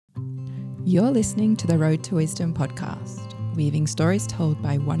You're listening to the Road to Wisdom podcast, weaving stories told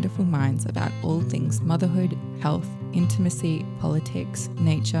by wonderful minds about all things motherhood, health, intimacy, politics,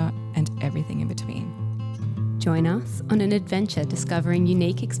 nature, and everything in between. Join us on an adventure discovering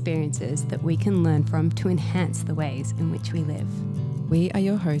unique experiences that we can learn from to enhance the ways in which we live. We are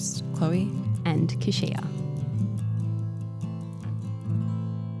your hosts, Chloe and Kashia.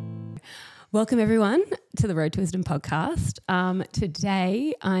 Welcome everyone to the Road to Wisdom podcast.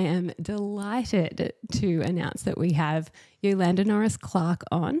 Today I am delighted to announce that we have Yolande Norris Clark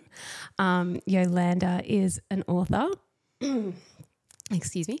on. Yolande is an author,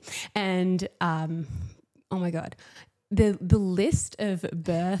 excuse me, and oh my God, the list of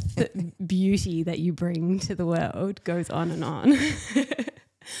birth beauty that you bring to the world goes on and on.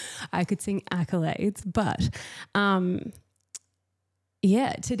 I could sing accolades, but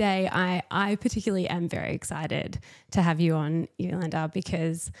today I particularly am very excited to have you on, Yolande,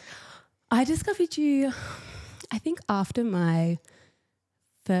 because I discovered you, I think after my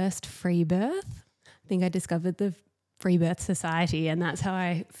first free birth. I think I discovered the Free Birth Society, and that's how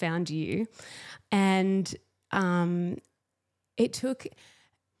I found you. And it took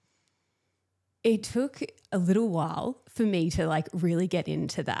a little while for me to like really get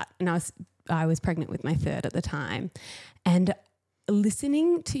into that. And I was pregnant with my third at the time, and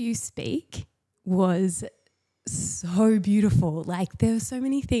listening to you speak was so beautiful. Like there were so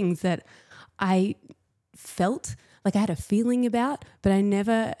many things that I felt like I had a feeling about, but I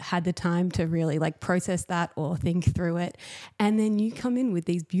never had the time to really like process that or think through it. And then you come in with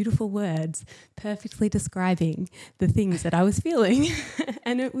these beautiful words perfectly describing the things that I was feeling.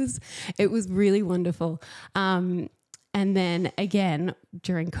 And it was really wonderful. And then again,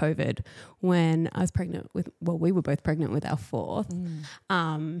 during COVID, when I was pregnant we were both pregnant with our fourth.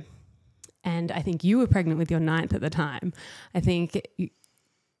 And I think you were pregnant with your ninth at the time. I think, is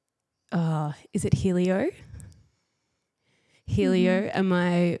it Helio? Helio and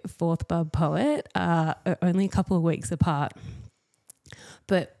my fourth bub poet are only a couple of weeks apart.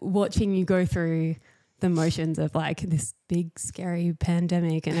 But watching you go through the motions of like this big scary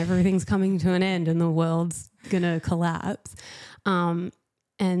pandemic and everything's coming to an end and the world's gonna collapse,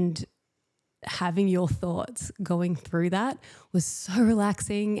 and having your thoughts going through that was so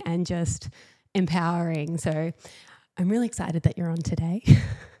relaxing and just empowering. So I'm really excited that you're on today.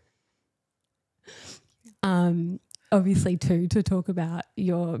 Obviously too, to talk about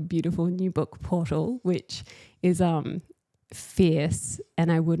your beautiful new book Portal, which is fierce,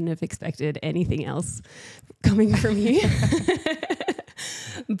 and I wouldn't have expected anything else coming from you.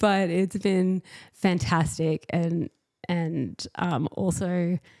 But it's been fantastic and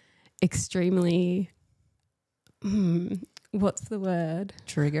also extremely what's the word?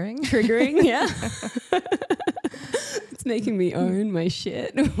 Triggering, yeah. It's making me own my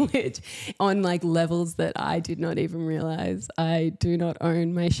shit, which on like levels that I did not even realize I do not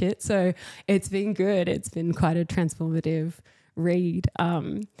own my shit. So it's been good. It's been quite a transformative read.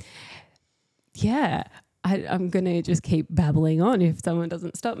 I'm going to just keep babbling on if someone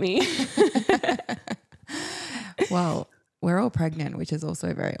doesn't stop me. Well, we're all pregnant, which is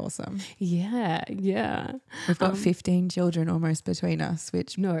also very awesome. Yeah. We've got 15 children almost between us,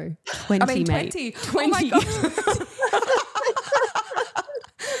 which... No, 20, mate. 20. 20. Oh my God.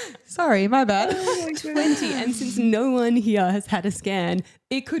 Sorry, my bad. Oh my 20. And since no one here has had a scan,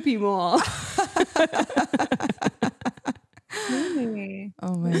 it could be more. Really?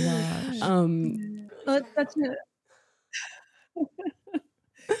 Oh my gosh. Well,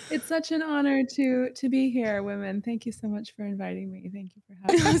 it's such an honor to be here, women. Thank you so much for inviting me. Thank you for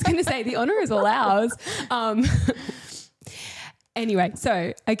having me. I was going to say the honor is all ours. Anyway,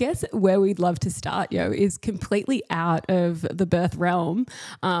 so I guess where we'd love to start, is completely out of the birth realm.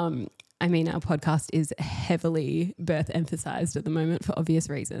 I mean, our podcast is heavily birth emphasized at the moment for obvious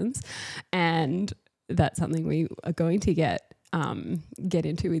reasons. And that's something we are going to get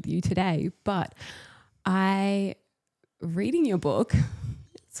into with you today. But reading your book,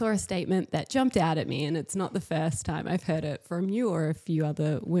 saw a statement that jumped out at me, and it's not the first time I've heard it from you or a few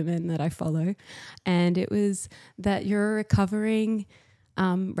other women that I follow. And it was that you're a recovering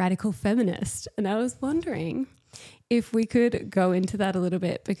radical feminist. And I was wondering if we could go into that a little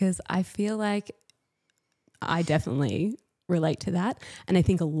bit, because I feel like I definitely relate to that. And I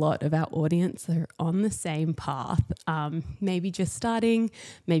think a lot of our audience are on the same path, maybe just starting,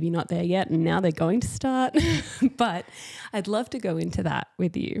 maybe not there yet, and now they're going to start. But I'd love to go into that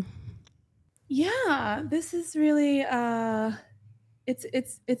with you. Yeah, this is really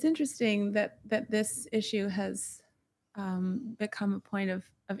it's interesting that this issue has become a point of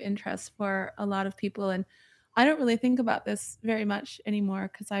interest for a lot of people. And I don't really think about this very much anymore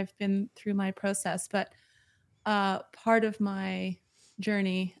because I've been through my process. But part of my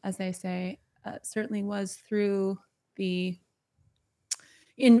journey, as they say, certainly was through the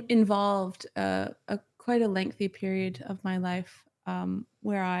involved quite a lengthy period of my life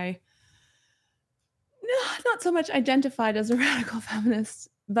where I not so much identified as a radical feminist,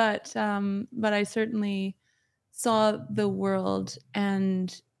 but I certainly saw the world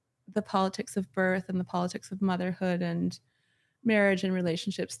and the politics of birth and the politics of motherhood and marriage and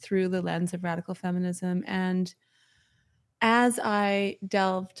relationships through the lens of radical feminism. And as I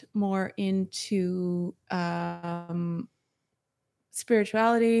delved more into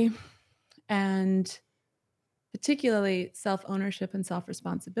spirituality and particularly self-ownership and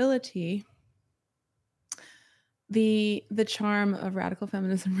self-responsibility, the charm of radical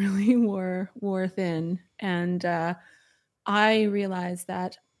feminism really wore thin, and I realized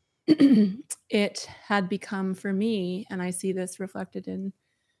that it had become for me, and I see this reflected in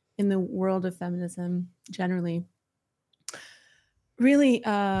the world of feminism generally, really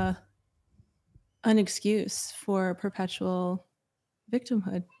an excuse for perpetual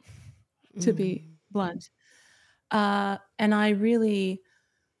victimhood, to be blunt. And I really,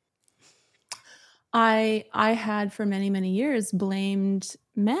 I had for many years blamed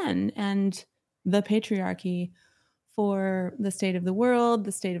men and the patriarchy for the state of the world,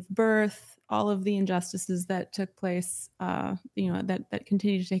 the state of birth, all of the injustices that took place, that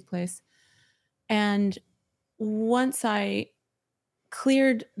continue to take place. And once I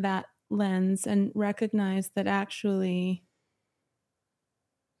cleared that lens and recognized that actually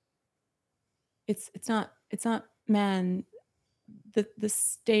it's not men, the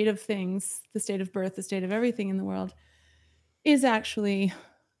state of things, the state of birth, the state of everything in the world is actually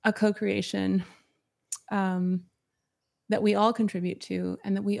a co-creation that we all contribute to,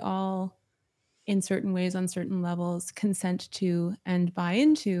 and that we all, in certain ways, on certain levels, consent to and buy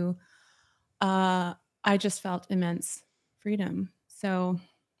into, I just felt immense freedom. So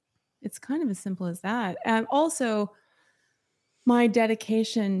it's kind of as simple as that. And also, my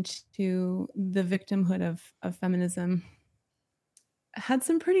dedication to the victimhood of feminism had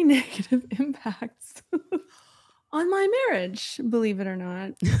some pretty negative impacts on my marriage, believe it or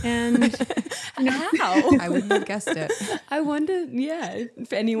not. And how? I wouldn't have guessed it. I wonder,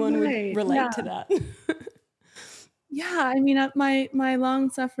 if anyone Right, would relate yeah. to that. Yeah, I mean, my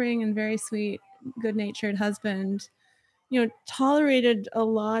long-suffering and very sweet, good-natured husband, tolerated a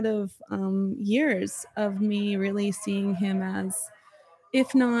lot of years of me really seeing him as,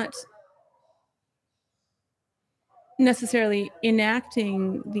 if not necessarily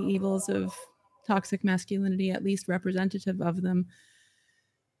enacting the evils of toxic masculinity, at least representative of them.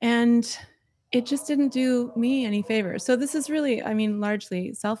 And it just didn't do me any favors. So this is really, I mean,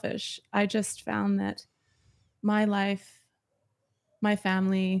 largely selfish. I just found that my life, my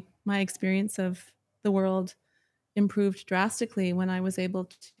family, my experience of the world improved drastically when I was able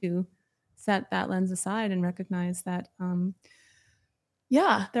to set that lens aside and recognize that,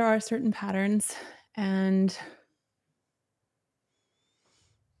 yeah, there are certain patterns, and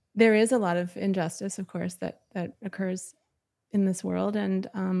there is a lot of injustice, of course, that occurs in this world, and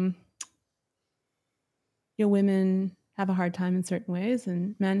women have a hard time in certain ways,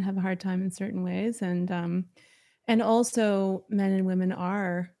 and men have a hard time in certain ways, and also men and women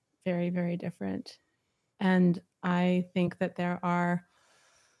are very different. And I think that there are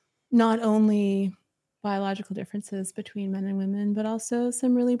not only biological differences between men and women, but also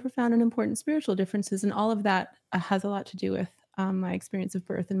some really profound and important spiritual differences. And all of that has a lot to do with my experience of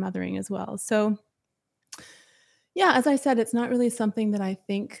birth and mothering as well. So, yeah, as I said, it's not really something that I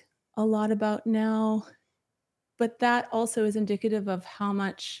think a lot about now, but that also is indicative of how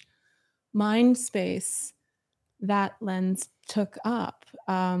much mind space that lens took up.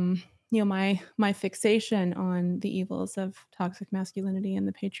 My fixation on the evils of toxic masculinity and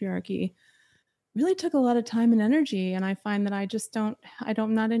the patriarchy really took a lot of time and energy, and I find that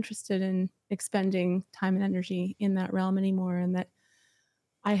I'm not interested in expending time and energy in that realm anymore, and that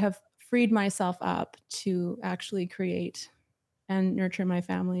I have freed myself up to actually create and nurture my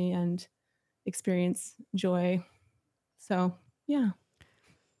family and experience joy. So, yeah.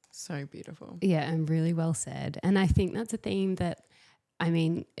 So beautiful. Yeah, and really well said. And I think that's a theme that, I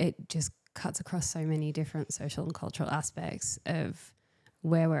mean, it just cuts across so many different social and cultural aspects of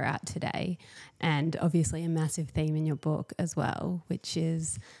where we're at today. And obviously a massive theme in your book as well, which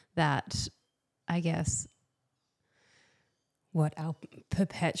is that, I guess, what our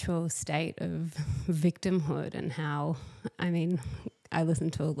perpetual state of victimhood, and how, I mean, I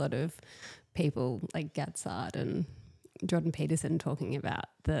listen to a lot of people like Gatsard and Jordan Peterson talking about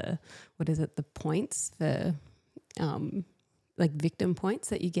the points for like victim points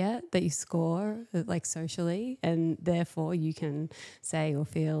that you score like socially, and therefore you can say or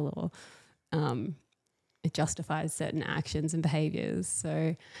feel or it justifies certain actions and behaviors.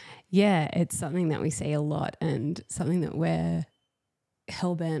 So yeah, it's something that we see a lot and something that we're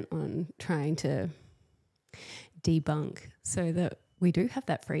hell-bent on trying to debunk so that we do have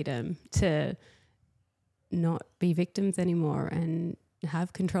that freedom to not be victims anymore and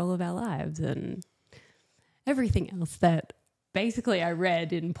have control of our lives and everything else that basically I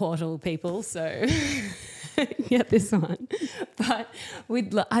read in Portal, people. So get this one. But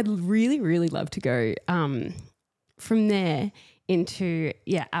I'd really, really love to go from there into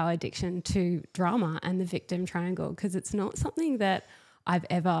our addiction to drama and the victim triangle, because it's not something that I've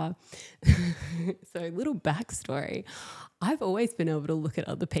ever so little backstory. I've always been able to look at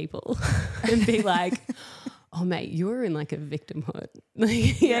other people and be like, oh mate, you're in like a victimhood.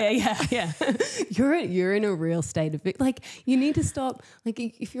 Like, yeah. You're in a real state of like, you need to stop. Like,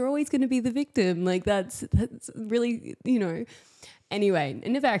 if you're always going to be the victim, like that's really, Anyway, I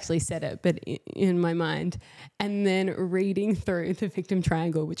never actually said it, but in my mind. And then reading through the victim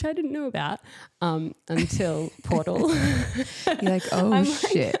triangle, which I didn't know about until Portal. You're like, oh,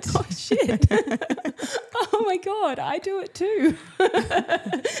 shit. Like, oh, shit. Oh, my God, I do it too.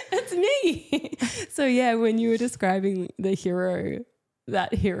 It's me. So, yeah, when you were describing that hero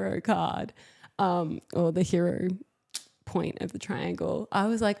card or the hero point of the triangle, I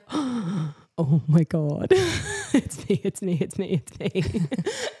was like, oh my God, it's me.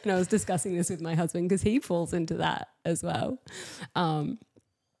 And I was discussing this with my husband because he falls into that as well.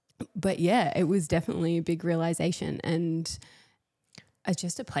 But yeah, it was definitely a big realization, and it's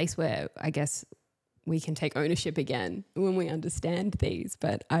just a place where I guess we can take ownership again when we understand these.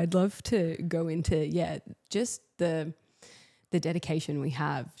 But I'd love to go into, just the dedication we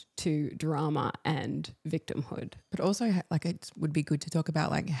have to drama and victimhood. But also, like, it would be good to talk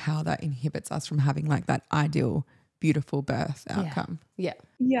about like how that inhibits us from having like that ideal, beautiful birth outcome. Yeah.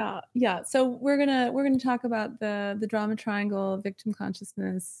 So we're gonna talk about the drama triangle, victim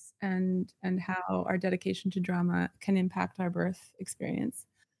consciousness, and how our dedication to drama can impact our birth experience.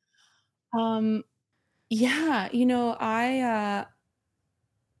 I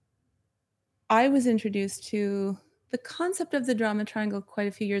was introduced to the concept of the drama triangle quite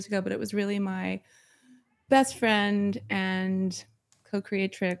a few years ago, but it was really my best friend and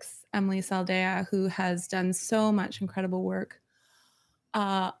co-creatrix, Emily Saldea, who has done so much incredible work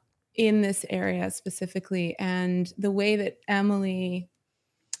in this area specifically. And the way that Emily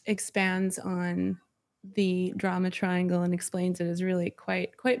expands on the drama triangle and explains it is really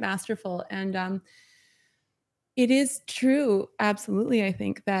quite masterful. And it is true, absolutely, I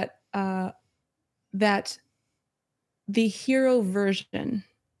think, that that the hero version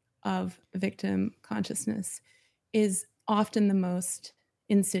of victim consciousness is often the most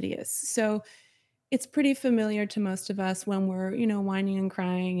insidious. So it's pretty familiar to most of us when we're, whining and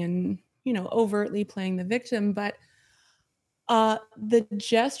crying and, overtly playing the victim. But the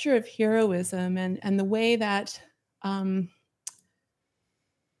gesture of heroism and the way that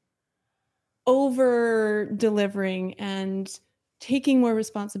over delivering and taking more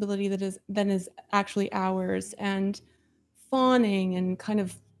responsibility than is actually ours, and fawning and kind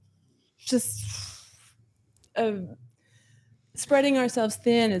of just spreading ourselves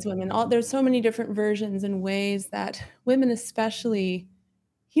thin as women. There's so many different versions and ways that women especially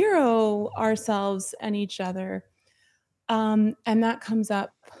hero ourselves and each other. And that comes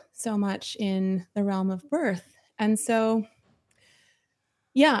up so much in the realm of birth. And so,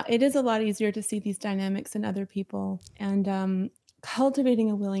 yeah, it is a lot easier to see these dynamics in other people, and cultivating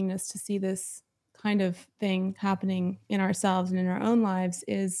a willingness to see this kind of thing happening in ourselves and in our own lives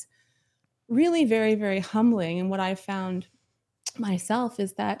is really very, very humbling. And what I've found myself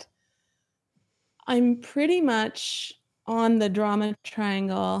is that I'm pretty much on the drama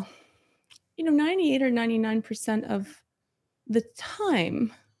triangle, 98 or 99% of the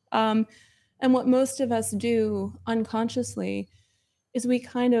time. And what most of us do unconsciously is we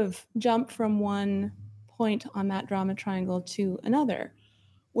kind of jump from one point on that drama triangle to another.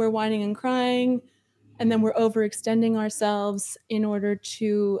 We're whining and crying, and then we're overextending ourselves in order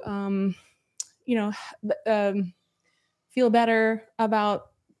to, feel better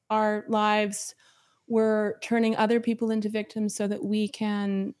about our lives. We're turning other people into victims so that we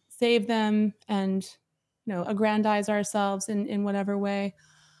can save them and, aggrandize ourselves in whatever way.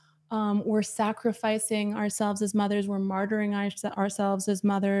 We're sacrificing ourselves as mothers. We're martyring ourselves as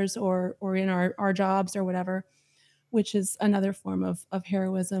mothers or in our jobs or whatever, which is another form of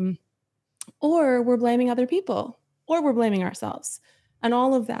heroism. Or we're blaming other people, or we're blaming ourselves. And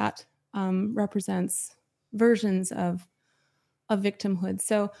all of that represents versions of victimhood.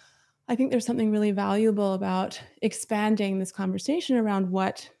 So I think there's something really valuable about expanding this conversation around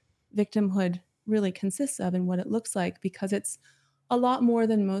what victimhood really consists of and what it looks like, because it's a lot more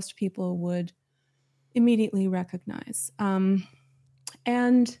than most people would immediately recognize.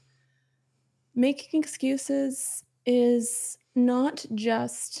 And making excuses is not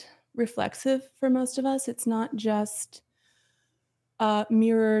just reflexive for most of us. It's not just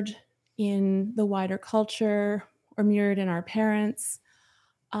mirrored in the wider culture or mirrored in our parents.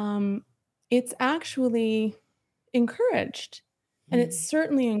 It's actually encouraged, and it's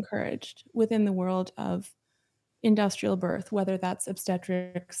certainly encouraged within the world of industrial birth, whether that's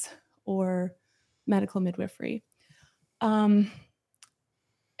obstetrics or medical midwifery. And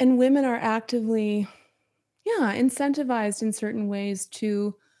women are actively, incentivized in certain ways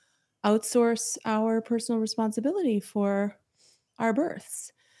to outsource our personal responsibility for our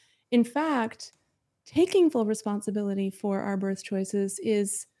births. In fact, taking full responsibility for our birth choices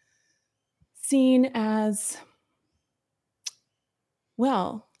is seen as,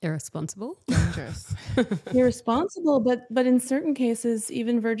 well, Irresponsible. Dangerous. irresponsible, but in certain cases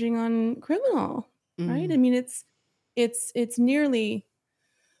even verging on criminal, right? I mean, it's nearly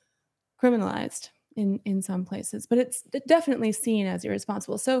criminalized in some places, but it's definitely seen as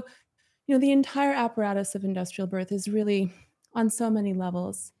irresponsible. So, the entire apparatus of industrial birth is really, on so many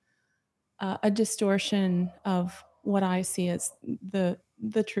levels, a distortion of what I see as the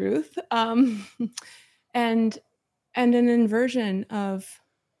truth, and an inversion of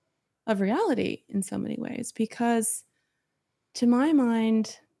reality in so many ways. Because to my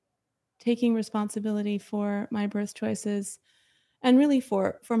mind, taking responsibility for my birth choices and really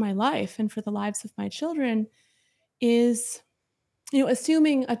for my life and for the lives of my children is,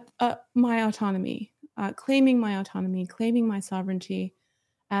 assuming my autonomy, claiming my autonomy, claiming my sovereignty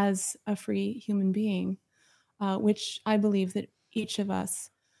as a free human being, which I believe that each of us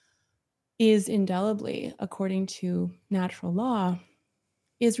is indelibly, according to natural law,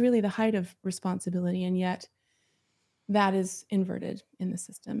 is really the height of responsibility. And yet that is inverted in the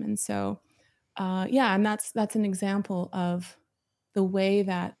system. And so, and that's an example of the way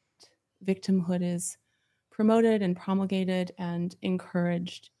that victimhood is promoted and promulgated and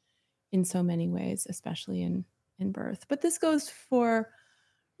encouraged in so many ways, especially in birth. But this goes for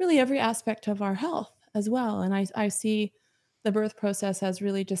really every aspect of our health as well. And I see the birth process as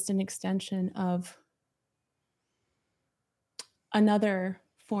really just an extension of another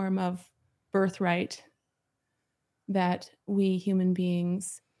form of birthright that we human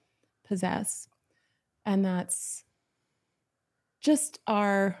beings possess. And that's just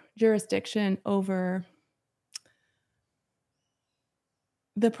our jurisdiction over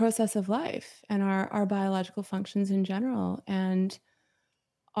the process of life and our biological functions in general, and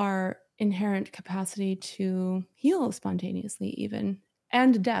our inherent capacity to heal spontaneously even,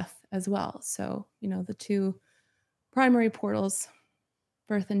 and death as well. So, the two primary portals,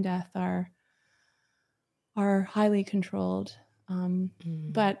 birth and death, are highly controlled.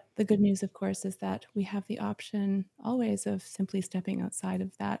 But the good news, of course, is that we have the option always of simply stepping outside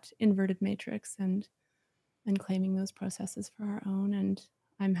of that inverted matrix and claiming those processes for our own. And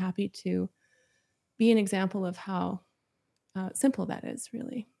I'm happy to be an example of how simple that is,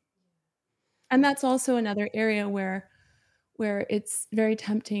 really. And that's also another area where it's very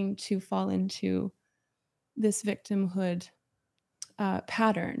tempting to fall into this victimhood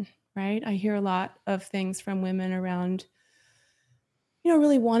pattern, right? I hear a lot of things from women around,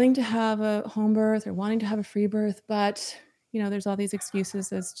 really wanting to have a home birth or wanting to have a free birth, but, there's all these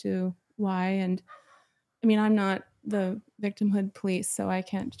excuses as to why. And I mean, I'm not the victimhood police, so I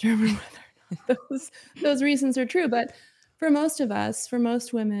can't determine whether or not those reasons are true. But for most of us, for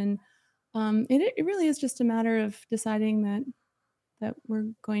most women, it really is just a matter of deciding that we're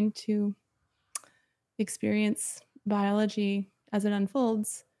going to experience biology as it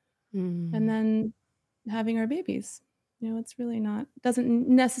unfolds, and then having our babies. It's really doesn't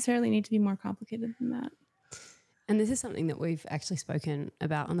necessarily need to be more complicated than that. And this is something that we've actually spoken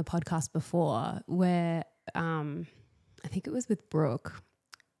about on the podcast before, where I think it was with Brooke,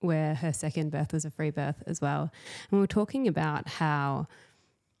 where her second birth was a free birth as well. And we were talking about how,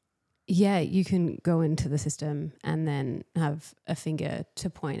 you can go into the system and then have a finger to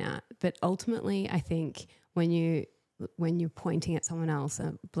point at. But ultimately, I think when you're pointing at someone else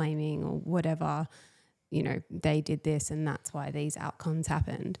or blaming or whatever, they did this and that's why these outcomes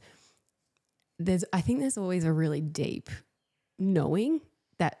happened. I think there's always a really deep knowing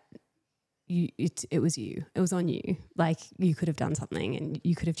that it was you. It was on you. Like, you could have done something and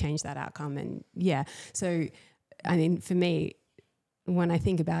you could have changed that outcome. And so, I mean, for me, when I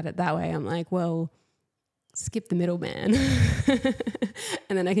think about it that way, I'm like, well, skip the middleman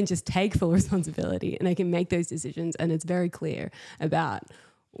and then I can just take full responsibility and I can make those decisions, and it's very clear about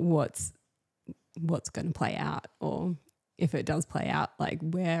what's going to play out, or if it does play out, like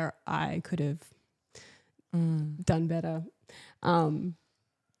where I could have done better. Yeah.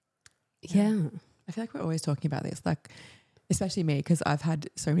 I feel like we're always talking about this, like especially me, because I've had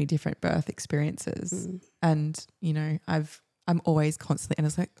so many different birth experiences and, you know, I'm always constantly, and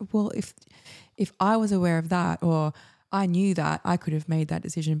it's like, well, if I was aware of that, or I knew that, I could have made that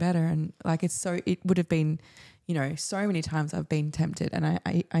decision better. And like, it would have been, you know, so many times I've been tempted, and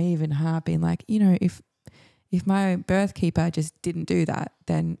I even have been like, you know, if my birth keeper just didn't do that,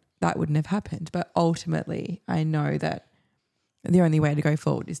 then that wouldn't have happened. But ultimately I know that the only way to go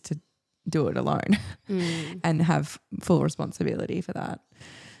forward is to do it alone and have full responsibility for that.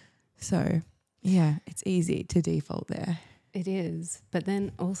 So yeah, it's easy to default there. It is, but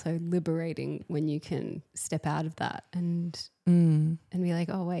then also liberating when you can step out of that and be like,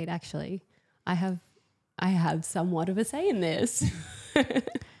 oh wait, actually, I have somewhat of a say in this,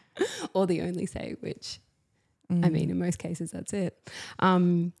 or the only say, which I mean, in most cases, that's it.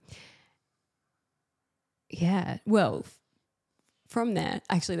 Yeah. Well, from there,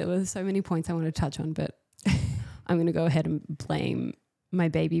 actually, there were so many points I want to touch on, but I'm going to go ahead and blame my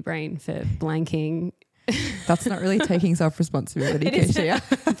baby brain for blanking. That's not really taking self-responsibility,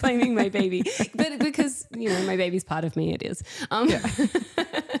 Keisha. Blaming my baby. But because, you know, my baby's part of me, it is.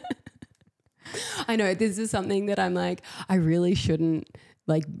 I know this is something that I'm like, I really shouldn't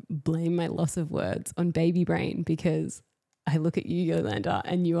like blame my loss of words on baby brain, because I look at you, Yolande,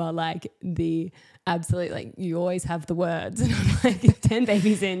 and you are like the absolute, like you always have the words. And I'm like 10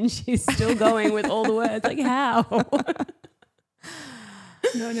 babies in, she's still going with all the words. Like how?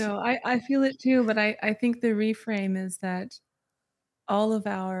 No, I feel it too, but I think the reframe is that all of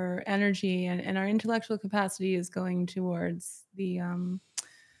our energy and our intellectual capacity is going towards the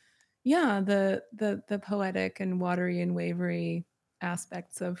poetic and watery and wavery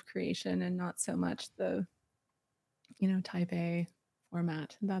aspects of creation, and not so much the, you know, type A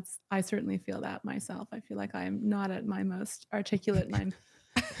format. I certainly feel that myself. I feel like I'm not at my most articulate, and I'm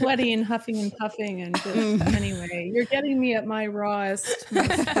sweaty and huffing and puffing, and just anyway, you're getting me at my rawest, most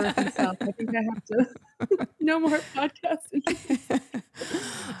birthy self. I think I have to no more podcasts.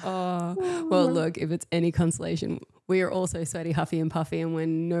 Well, look, if it's any consolation, we are also sweaty, huffy and puffy, and we're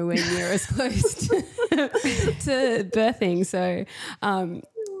nowhere near as close to birthing. So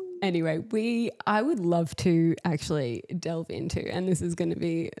anyway, I would love to actually delve into, and this is going to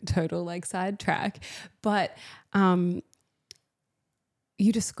be a total like sidetrack, but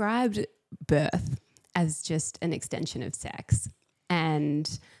you described birth as just an extension of sex,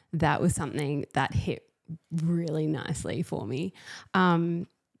 and that was something that hit really nicely for me,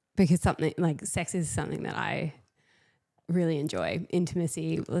 because something like sex is something that I really enjoy.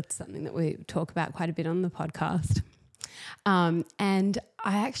 Intimacy, it's something that we talk about quite a bit on the podcast. And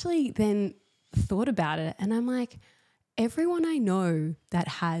I actually then thought about it, and I'm like, everyone I know that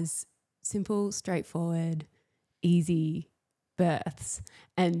has simple, straightforward, easy births,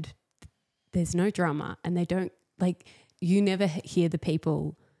 and there's no drama, and they don't like, you never hear the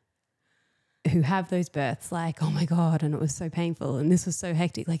people who have those births like, oh my God, and it was so painful and this was so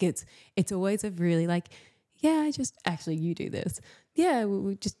hectic. Like it's always a really like, yeah, I just actually, you do this. Yeah,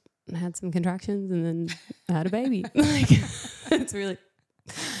 we just had some contractions and then I had a baby. Like it's really,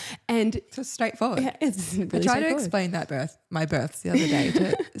 and it's just straightforward. Yeah, it's really I tried to explain my births the other day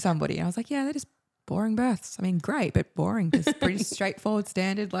to somebody, and I was like, yeah, they're just boring births. I mean, great, but boring. Just pretty straightforward,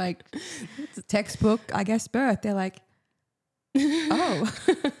 standard, like textbook, I guess, birth. They're like, oh,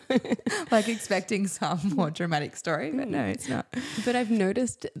 like expecting some more dramatic story, but no, it's not. But I've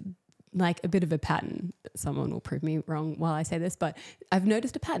noticed like a bit of a pattern. Someone will prove me wrong while I say this, but I've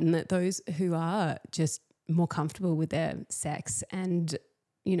noticed a pattern that those who are just more comfortable with their sex and,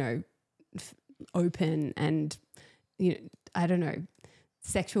 you know, open and, you know, I don't know,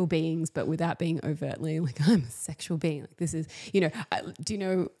 sexual beings, but without being overtly like, I'm a sexual being. Like this is, you know, do you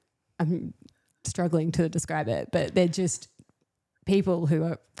know, I'm struggling to describe it, but they're just people who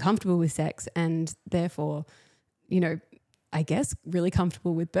are comfortable with sex and therefore, you know, I guess really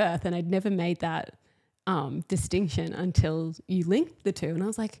comfortable with birth. And I'd never made that distinction until you linked the two. And I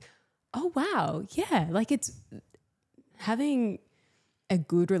was like, oh, wow. Yeah. Like it's having a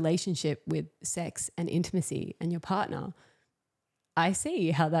good relationship with sex and intimacy and your partner. I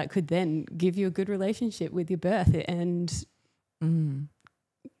see how that could then give you a good relationship with your birth and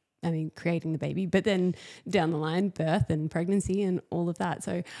I mean, creating the baby, but then down the line, birth and pregnancy and all of that.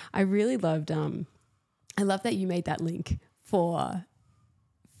 So I really loved, I love that you made that link for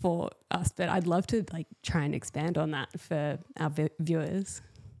for us, but I'd love to like try and expand on that for our viewers.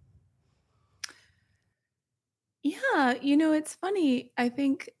 Yeah, it's funny. I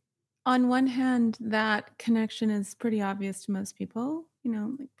think on one hand, that connection is pretty obvious to most people,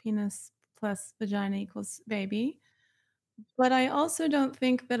 like penis plus vagina equals baby. But I also don't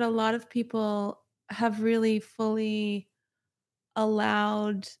think that a lot of people have really fully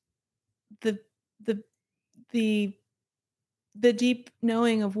allowed the the the the deep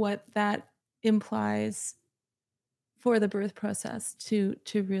knowing of what that implies for the birth process to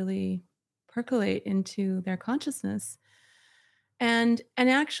really percolate into their consciousness. And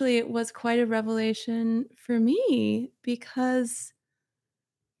actually it was quite a revelation for me because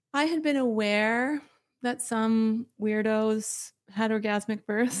I had been aware that some weirdos had orgasmic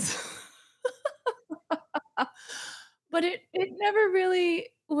births. But it never really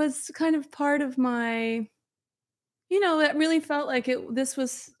was kind of part of my, it really felt like this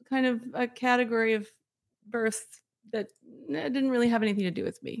was kind of a category of birth that didn't really have anything to do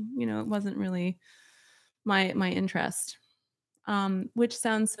with me. It wasn't really my interest. Which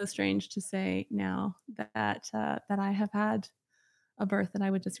sounds so strange to say now that I have had a birth that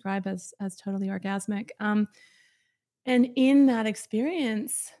I would describe as totally orgasmic. And in that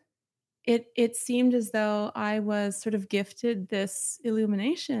experience, it seemed as though I was sort of gifted this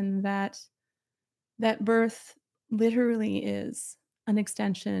illumination that birth literally is an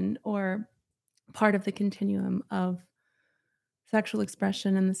extension or part of the continuum of sexual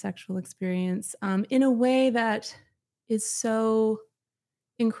expression and the sexual experience, in a way that is so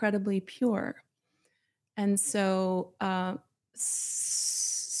incredibly pure. And so,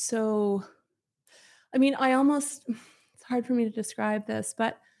 so I mean, it's hard for me to describe this,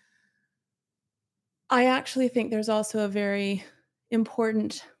 but I actually think there's also a very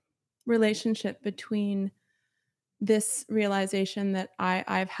important relationship between this realization that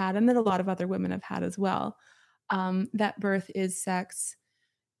I've had and that a lot of other women have had as well, that birth is sex,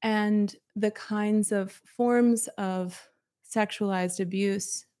 and the kinds of forms of sexualized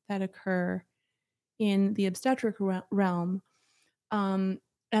abuse that occur in the obstetric realm. Um,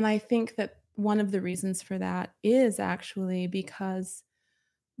 and I think that one of the reasons for that is actually because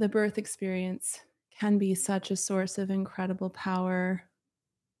the birth experience can be such a source of incredible power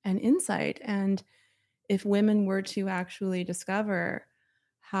and insight. And if women were to actually discover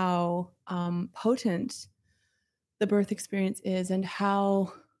how potent the birth experience is and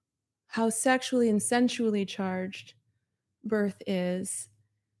how sexually and sensually charged birth is,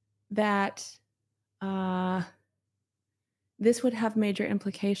 that this would have major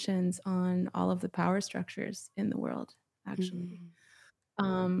implications on all of the power structures in the world, actually.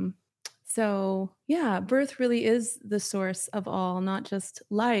 So yeah, birth really is the source of all, not just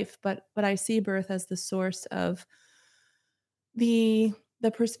life, but I see birth as the source of the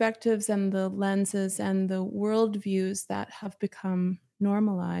perspectives and the lenses and the worldviews that have become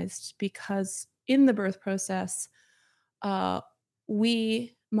normalized, because in the birth process,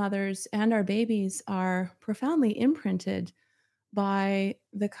 we mothers and our babies are profoundly imprinted by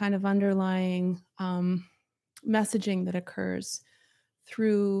the kind of underlying messaging that occurs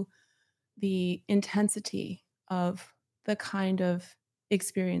through the intensity of the kind of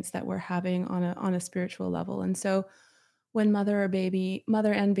experience that we're having on a spiritual level. And so when mother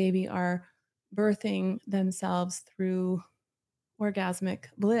and baby are birthing themselves through orgasmic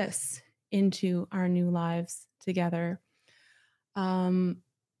bliss into our new lives together,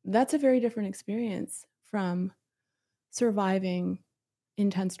 that's a very different experience from surviving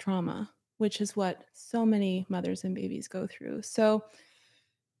intense trauma, which is what so many mothers and babies go through. So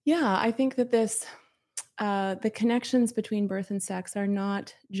yeah, I think that the connections between birth and sex are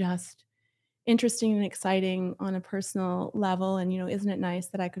not just interesting and exciting on a personal level. And, isn't it nice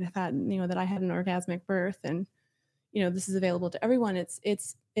that I could have had, that I had an orgasmic birth and, this is available to everyone. It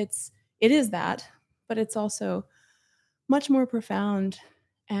is that, but it's also much more profound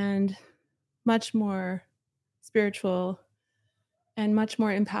and much more spiritual and much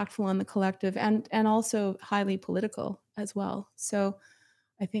more impactful on the collective, and also highly political as well. So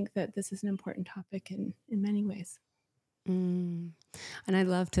I think that this is an important topic in many ways. And I'd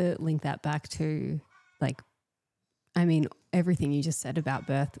love to link that back to, like, I mean, everything you just said about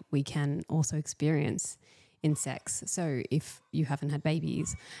birth, we can also experience in sex. So if you haven't had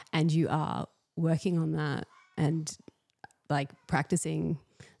babies and you are working on that and like practicing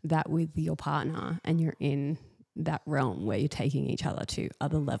that with your partner, and you're in that realm where you're taking each other to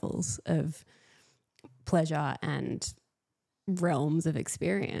other levels of pleasure and realms of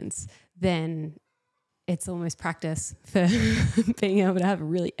experience, then it's almost practice for being able to have a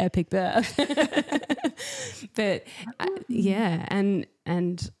really epic birth. But yeah, and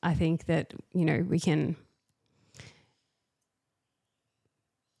I think that, you know, we can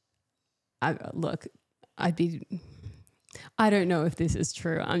look, I don't know if this is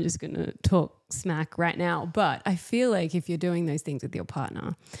true. I'm just going to talk smack right now. But I feel like if you're doing those things with your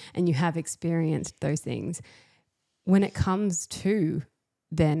partner and you have experienced those things, when it comes to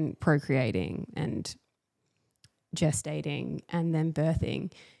then procreating and gestating and then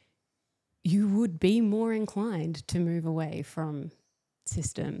birthing, you would be more inclined to move away from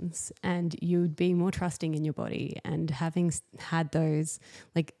systems, and you would be more trusting in your body, and having had those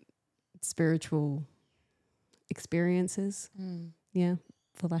like spiritual experiences. Yeah,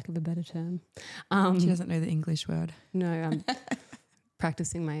 for lack of a better term. She doesn't know the English word. No, I'm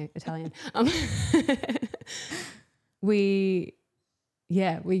practicing my Italian. We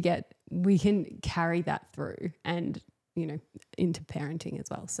can carry that through, and, you know, into parenting as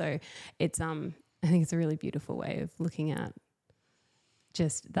well. So it's I think it's a really beautiful way of looking at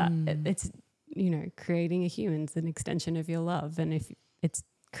just that. It's, you know, creating a human's an extension of your love, and if it's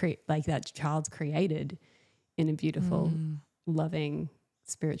like that child's created in a beautiful, loving,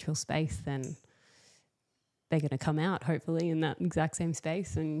 spiritual space, then they're going to come out hopefully in that exact same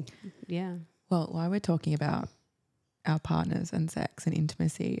space. And yeah. Well, while we're talking about our partners and sex and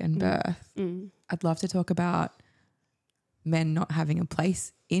intimacy and birth, I'd love to talk about men not having a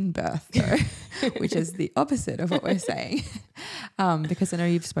place in birth, though, which is the opposite of what we're saying. Because I know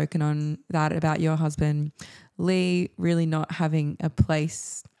you've spoken on that about your husband, Lee, really not having a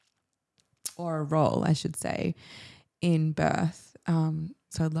place or a role, I should say, in birth.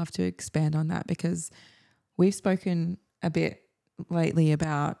 So I'd love to expand on that, because we've spoken a bit lately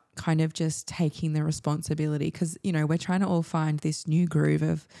about kind of just taking the responsibility, because, you know, we're trying to all find this new groove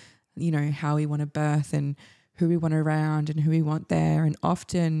of, you know, how we want to birth and who we want around and who we want there. And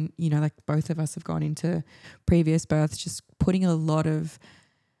often, you know, like both of us have gone into previous births just putting a lot of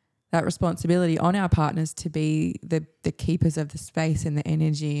that responsibility on our partners to be the keepers of the space and the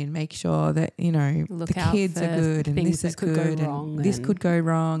energy, and make sure that, you know, the kids are good and this is good and this could go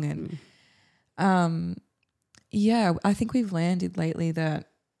wrong. And yeah, I think we've landed lately that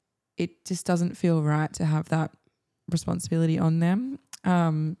it just doesn't feel right to have that responsibility on them.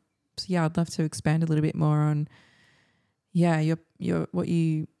 So yeah, I'd love to expand a little bit more on, your what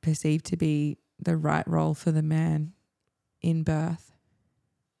you perceive to be the right role for the man in birth.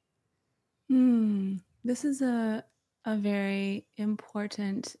 This is a very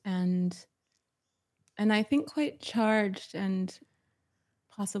important and I think quite charged and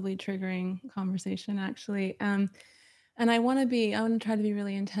possibly triggering conversation, actually. And I want to try to be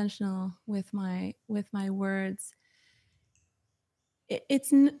really intentional with my words.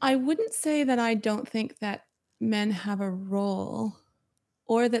 I wouldn't say that I don't think that men have a role,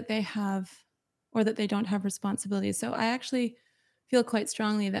 or that they don't have responsibilities. So I actually feel quite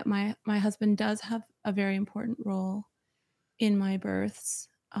strongly that my husband does have a very important role in my births.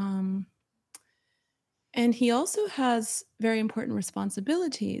 And he also has very important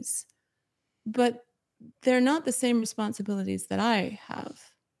responsibilities, but they're not the same responsibilities that I have.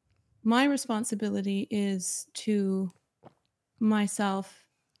 My responsibility is to myself,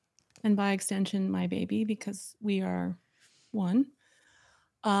 and by extension, my baby, because we are one.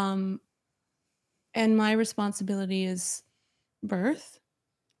 And my responsibility is birth.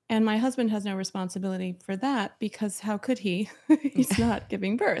 And my husband has no responsibility for that, because how could he? He's not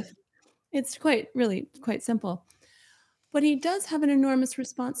giving birth. It's really quite simple. But he does have an enormous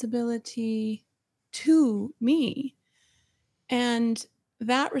responsibility to me. And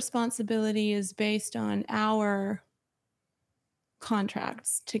that responsibility is based on our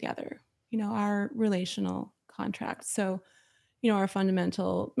contracts together, you know, our relational contracts. So, you know, our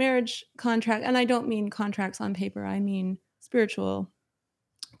fundamental marriage contract, and I don't mean contracts on paper, I mean spiritual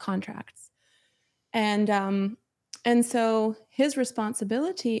contracts. And so his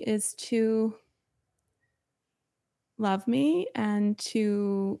responsibility is to love me and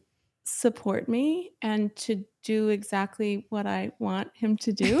to support me and to do exactly what I want him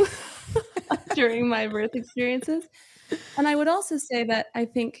to do during my birth experiences. And I would also say that I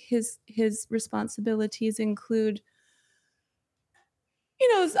think his responsibilities include,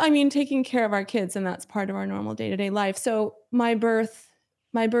 you know, I mean, taking care of our kids, and that's part of our normal day-to-day life. So my births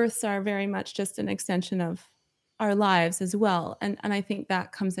are very much just an extension of our lives as well. And I think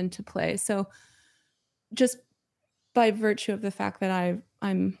that comes into play. So just by virtue of the fact that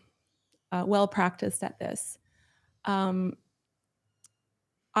I'm well practiced at this, I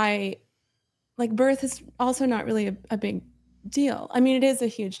like birth is also not really a big deal. I mean, it is a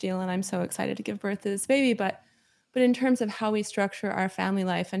huge deal, and I'm so excited to give birth to this baby, but in terms of how we structure our family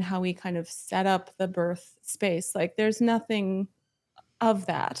life and how we kind of set up the birth space, like there's nothing of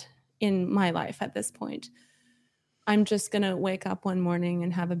that in my life at this point. I'm just going to wake up one morning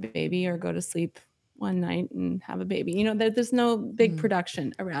and have a baby, or go to sleep one night and have a baby. You know, there's no big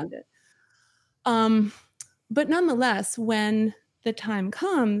production around it. But nonetheless, when the time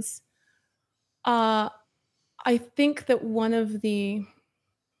comes, I think that one of the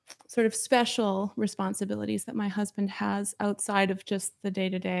sort of special responsibilities that my husband has outside of just the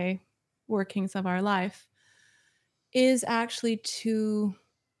day-to-day workings of our life is actually to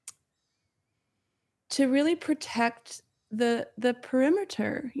really protect the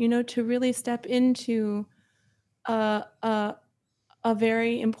perimeter, you know, to really step into a a a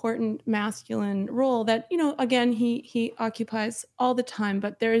very important masculine role that, you know, again, he occupies all the time,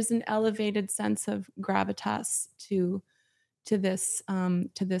 but there is an elevated sense of gravitas to this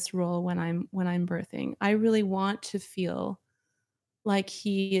role when I'm birthing. I really want to feel like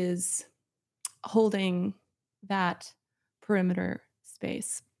he is holding that perimeter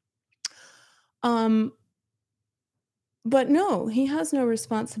space. Um, but no, he has no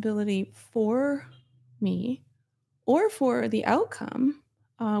responsibility for me or for the outcome,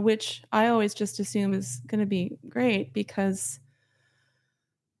 which I always just assume is going to be great, because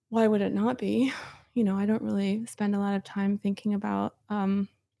why would it not be? You know, I don't really spend a lot of time thinking about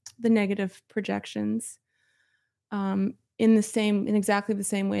the negative projections, in exactly the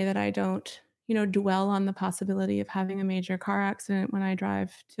same way that I don't, you know, dwell on the possibility of having a major car accident when I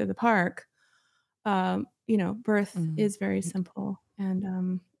drive to the park. You know, birth is very simple,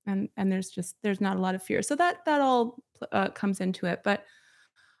 and there's not a lot of fear. So that all comes into it. But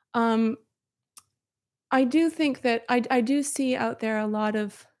um, I do think that I do see out there a lot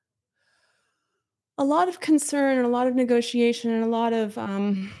of concern and a lot of negotiation and a lot of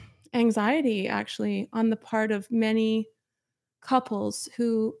anxiety, actually, on the part of many couples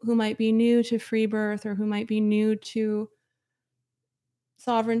who might be new to free birth, or who might be new to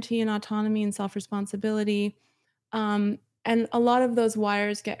sovereignty and autonomy and self-responsibility. And a lot of those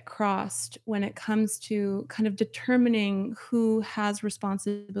wires get crossed when it comes to kind of determining who has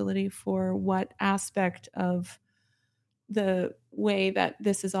responsibility for what aspect of the way that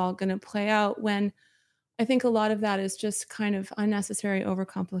this is all going to play out, when I think a lot of that is just kind of unnecessary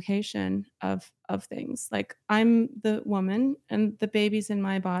overcomplication of things. Like, I'm the woman and the baby's in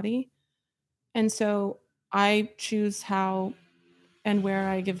my body, and so I choose how and where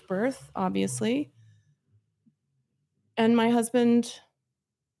I give birth, obviously. And my husband,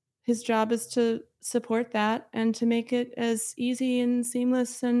 his job is to support that and to make it as easy and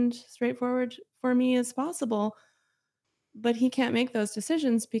seamless and straightforward for me as possible. But he can't make those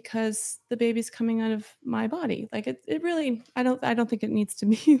decisions because the baby's coming out of my body. Like, it really, I don't think it needs to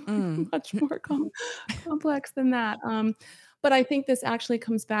be much more complex than that. But I think this actually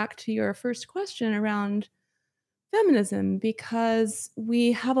comes back to your first question around feminism, because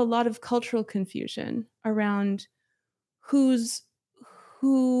we have a lot of cultural confusion around who's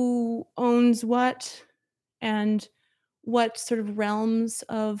who owns what, and what sort of realms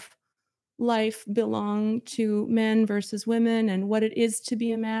of life belong to men versus women, and what it is to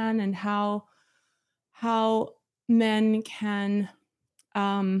be a man, and how men can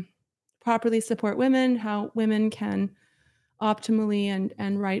um, properly support women, how women can optimally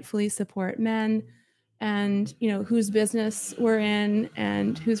and rightfully support men, and, you know, whose business we're in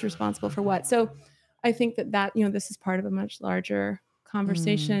and who's responsible for what. So I think that, you know, this is part of a much larger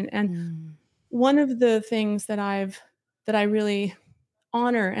conversation. And one of the things that I really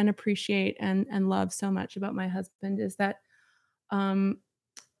honor and appreciate and love so much about my husband is that um,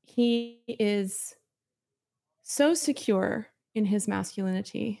 he is so secure in his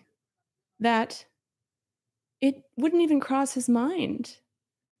masculinity that it wouldn't even cross his mind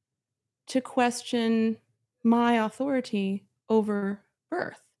to question my authority over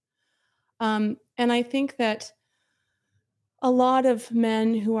birth. And I think that a lot of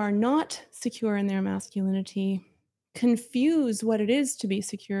men who are not secure in their masculinity confuse what it is to be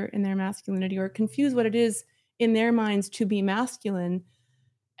secure in their masculinity, or confuse what it is in their minds to be masculine.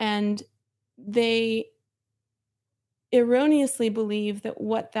 And they erroneously believe that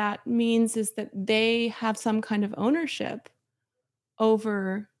what that means is that they have some kind of ownership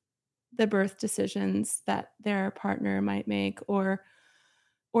over the birth decisions that their partner might make, or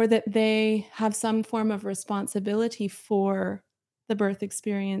that they have some form of responsibility for the birth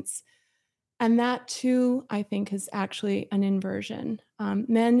experience. And that too, I think, is actually an inversion.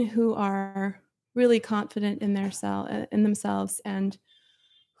 Men who are really confident in in themselves, and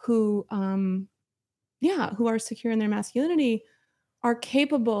who who are secure in their masculinity are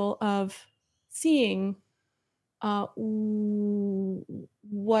capable of seeing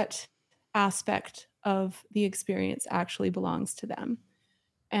what aspect of the experience actually belongs to them.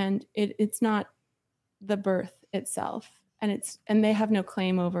 And it's not the birth itself. And they have no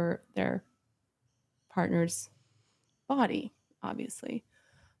claim over their partner's body, obviously.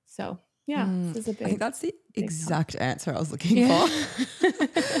 So this is a big, I think that's the exact topic. answer I was looking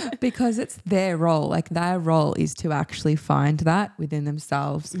for. Because it's their role. Like their role is to actually find that within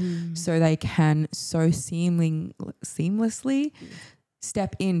themselves so they can so seamlessly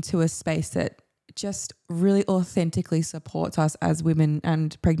step into a space that just really authentically supports us as women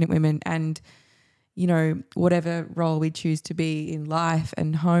and pregnant women and, you know, whatever role we choose to be in life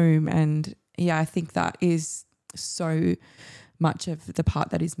and home. And yeah, I think that is so much of the part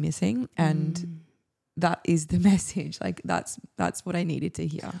that is missing, and that is the message. Like that's what I needed to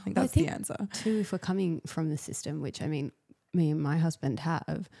hear. I think that's the answer. Too, if we're coming from the system, which I mean, me and my husband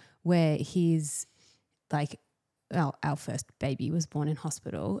have, where he's like, our first baby was born in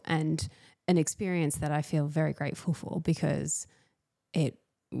hospital, and an experience that I feel very grateful for because it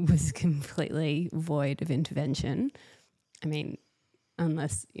was completely void of intervention. I mean,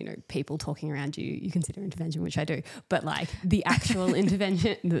 unless, you know, people talking around you consider intervention, which I do, but like the actual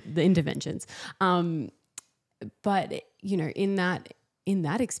intervention, the interventions. But, you know, in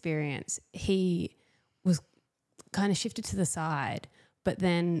that experience, he was kind of shifted to the side, but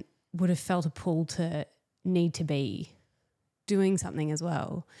then would have felt a pull to need to be doing something as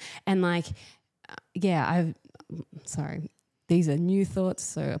well. And like, sorry, these are new thoughts,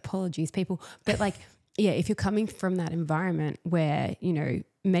 so apologies, people. But like, yeah, if you're coming from that environment where, you know,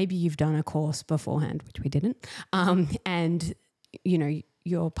 maybe you've done a course beforehand, which we didn't, and, you know,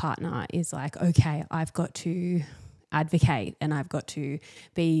 your partner is like, okay, I've got to advocate and I've got to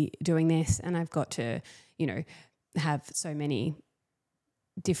be doing this and I've got to, you know, have so many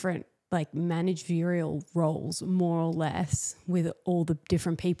different like managerial roles, more or less, with all the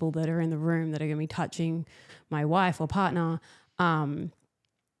different people that are in the room that are going to be touching my wife or partner.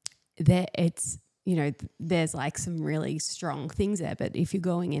 It's, you know, there's like some really strong things there. But if you're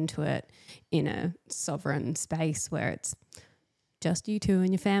going into it in a sovereign space where it's just you two and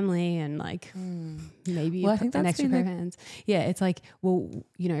your family and like maybe I think an that's extra pair of hands. Yeah, it's like, well,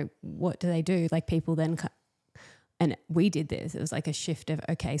 you know, what do they do? Like people then and we did this. It was like a shift of,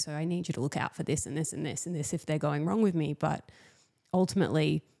 okay, so I need you to look out for this and this and this and this if they're going wrong with me. But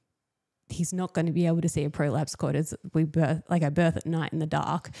ultimately, he's not going to be able to see a prolapse cord as I birth at night in the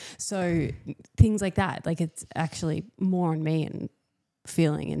dark. So things like that, like it's actually more on me and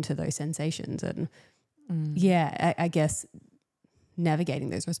feeling into those sensations. And I guess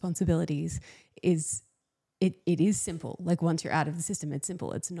navigating those responsibilities is simple. Like once you're out of the system, it's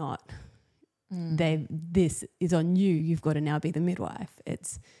simple. It's not, this is on you. You've got to now be the midwife.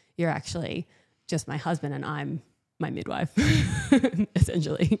 You're actually just my husband and I'm my midwife,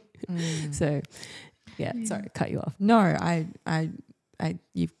 essentially. So, yeah, sorry, cut you off. No, I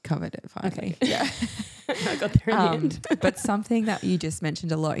you've covered it finally. Okay. Yeah, I got there in the end. But something that you just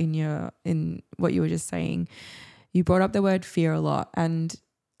mentioned a lot in what you were just saying, you brought up the word fear a lot, and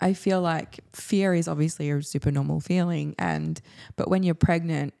I feel like fear is obviously a super normal feeling, but when you're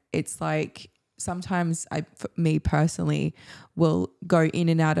pregnant, it's like sometimes for me personally, will go in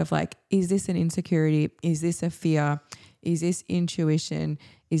and out of like, is this an insecurity? Is this a fear? Is this intuition?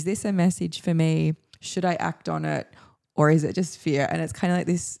 Is this a message for me? Should I act on it? Or is it just fear? And it's kind of like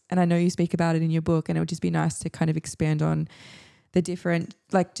this, and I know you speak about it in your book, and it would just be nice to kind of expand on the different,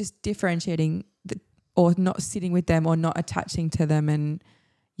 like just differentiating or not sitting with them or not attaching to them. And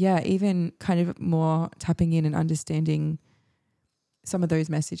yeah, even kind of more tapping in and understanding some of those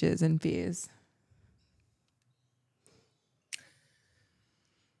messages and fears.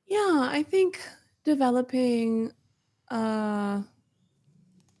 Yeah, I think developing a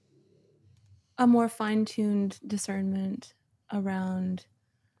more fine-tuned discernment around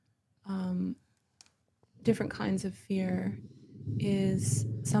different kinds of fear is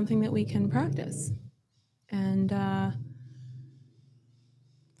something that we can practice. And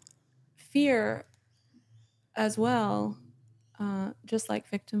fear as well, just like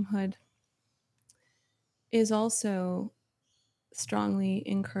victimhood, is also strongly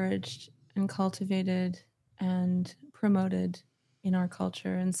encouraged and cultivated and promoted in our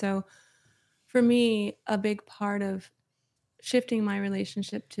culture. And so for me, a big part of shifting my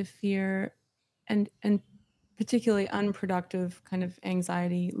relationship to fear and particularly unproductive kind of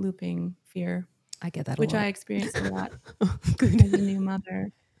anxiety looping fear, I get that which a lot. I experienced a lot Good. as a new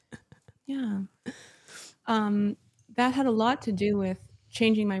mother. Yeah. That had a lot to do with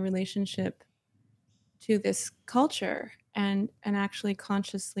changing my relationship to this culture and actually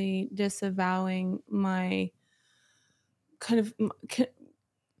consciously disavowing my kind of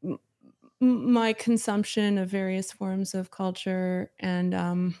my consumption of various forms of culture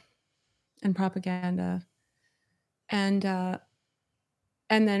and propaganda, and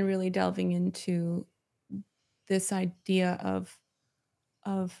then really delving into this idea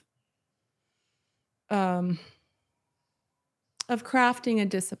of um, crafting a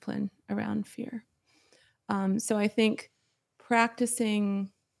discipline around fear. So I think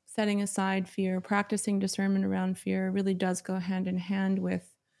practicing setting aside fear, practicing discernment around fear really does go hand in hand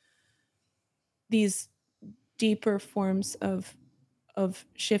with these deeper forms of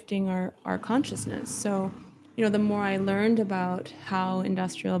shifting our consciousness. So, the more I learned about how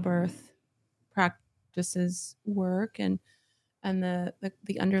industrial birth practices work and the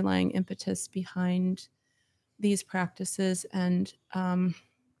underlying impetus behind these practices, and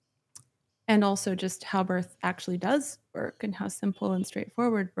also just how birth actually does work and how simple and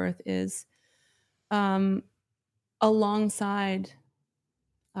straightforward birth is, alongside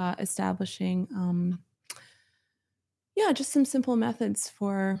establishing just some simple methods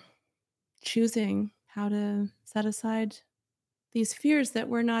for choosing how to set aside these fears that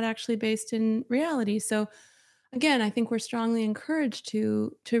were not actually based in reality. So again, I think we're strongly encouraged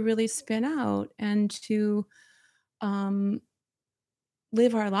to really spin out and to um,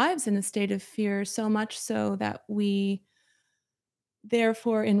 live our lives in a state of fear, so much so that we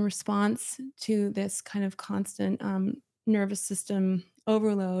therefore, in response to this kind of constant nervous system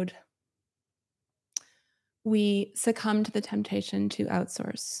overload, we succumb to the temptation to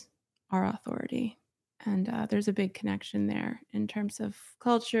outsource our authority. And there's a big connection there in terms of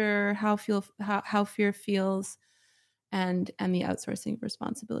culture, how fear feels, and the outsourcing of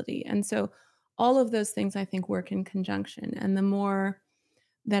responsibility. And so all of those things, I think, work in conjunction. And the more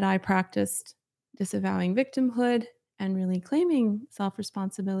that I practiced disavowing victimhood and really claiming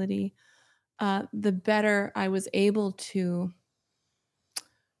self-responsibility, the better I was able to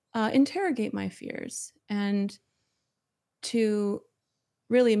interrogate my fears and to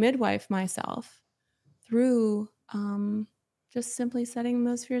really midwife myself through just simply setting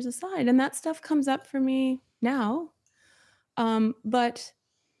those fears aside. And that stuff comes up for me now. But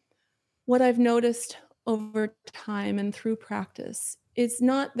what I've noticed over time and through practice is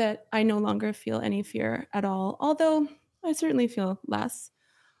not that I no longer feel any fear at all, although I certainly feel less.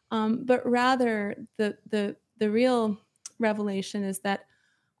 But rather, the real revelation is that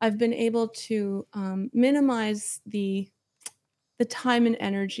I've been able to minimize the time and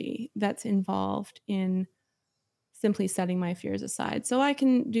energy that's involved in simply setting my fears aside. So I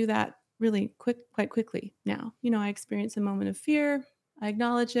can do that really quite quickly now. I experience a moment of fear, I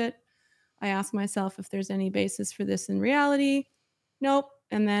acknowledge it, I ask myself if there's any basis for this in reality. Nope.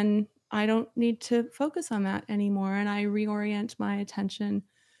 And then I don't need to focus on that anymore. And I reorient my attention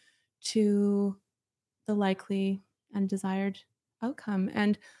to the likely and desired outcome.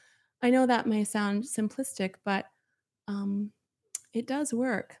 And I know that may sound simplistic, but it does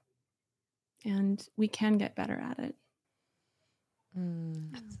work. And we can get better at it.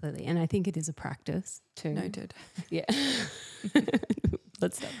 Absolutely. And I think it is a practice too. Noted. Yeah.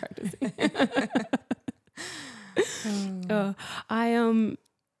 Let's start practicing.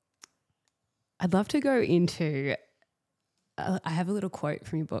 I'd love to go into I have a little quote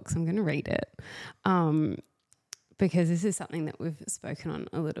from your book, so I'm going to read it, because this is something that we've spoken on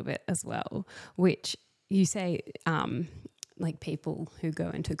a little bit as well, which you say, like, people who go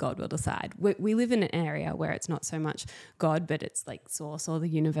into God will decide. We live in an area where it's not so much God, but it's like source or the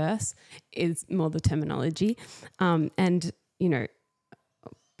universe is more the terminology. And,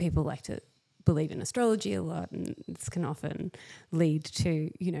 people like to believe in astrology a lot, and this can often lead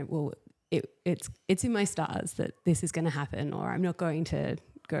to, well, it's in my stars that this is going to happen, or I'm not going to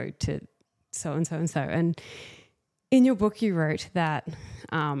go to so and so and so. And in your book, you wrote that,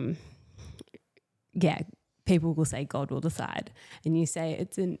 people will say God will decide. And you say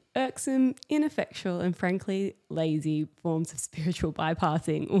it's an irksome, ineffectual, and frankly lazy forms of spiritual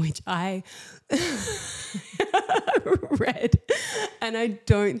bypassing, which I read. And I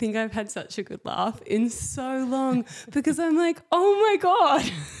don't think I've had such a good laugh in so long, because I'm like, oh my God.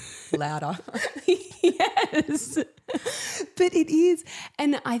 Louder. Yes. But it is.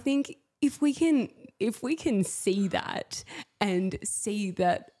 And I think if we can see that and see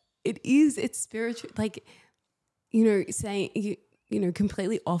that it's spiritual, like, saying,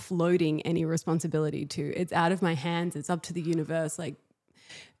 completely offloading any responsibility to, it's out of my hands, it's up to the universe. Like,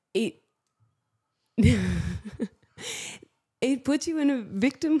 it puts you in a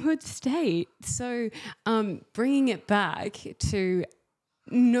victimhood state. So bringing it back to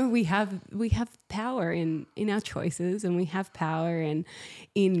no, we have power in our choices, and we have power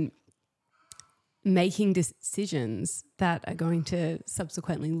in making decisions that are going to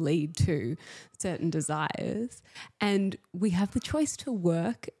subsequently lead to certain desires. And we have the choice to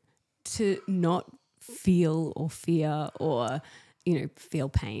work to not feel or fear or, feel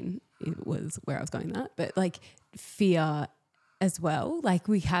pain. It was where I was going with that, but like fear as well. Like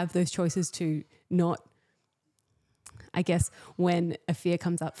we have those choices to not, I guess when a fear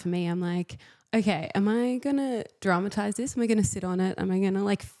comes up for me, I'm like, okay, am I going to dramatize this? Am I going to sit on it? Am I going to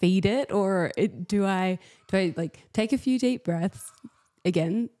like feed it? Or do I like take a few deep breaths?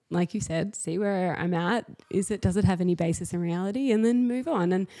 Again, like you said, see where I'm at. Does it have any basis in reality? And then move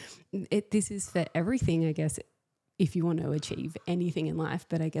on. And this is for everything, I guess, if you want to achieve anything in life,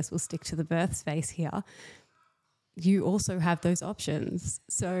 but I guess we'll stick to the birth space here. You also have those options.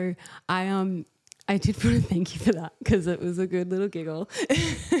 So I did want to thank you for that, because it was a good little giggle.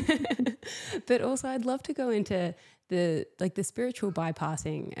 But also I'd love to go into the spiritual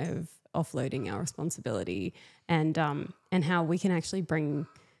bypassing of offloading our responsibility, and how we can actually bring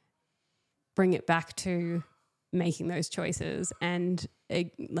it back to making those choices. And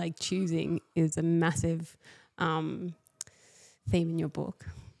like choosing is a massive theme in your book,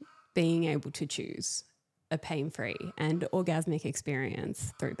 being able to choose a pain-free and orgasmic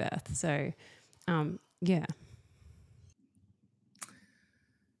experience through birth. So yeah.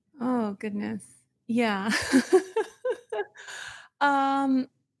 Oh, goodness. Yeah. um,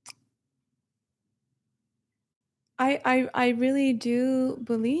 I really do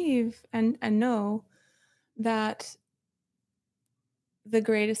believe and know that the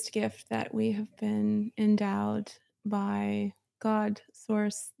greatest gift that we have been endowed by God,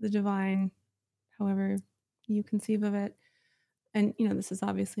 Source, the divine, however you conceive of it, and this is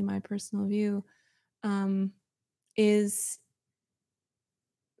obviously my personal view, is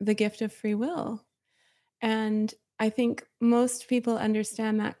the gift of free will. And I think most people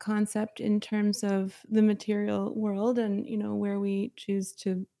understand that concept in terms of the material world and where we choose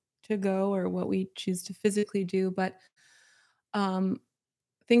to go or what we choose to physically do. But um,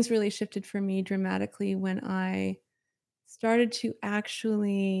 things really shifted for me dramatically when I started to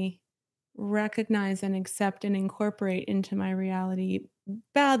actually recognize and accept and incorporate into my reality,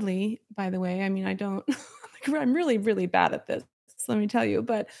 badly, by the way. I mean, I don't I'm really, really bad at this, let me tell you.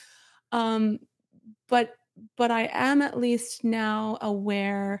 Um but I am at least now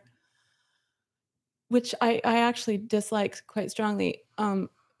aware, which I actually dislike quite strongly.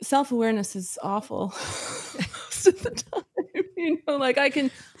 Self-awareness is awful most of the time. Like I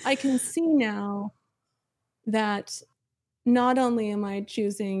can see now that not only am I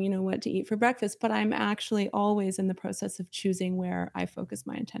choosing, what to eat for breakfast, but I'm actually always in the process of choosing where I focus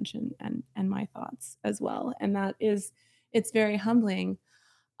my attention and my thoughts as well. And it's very humbling.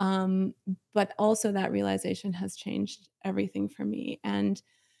 Um, but also that realization has changed everything for me. And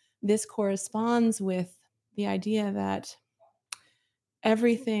this corresponds with the idea that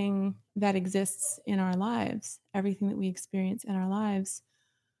everything that exists in our lives, everything that we experience in our lives,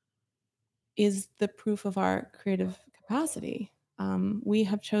 is the proof of our creative capacity. We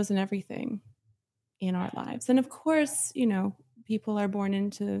have chosen everything in our lives. And of course, people are born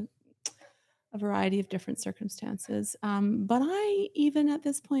into a variety of different circumstances. But I, even at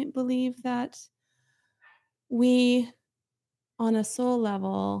this point, believe that we, on a soul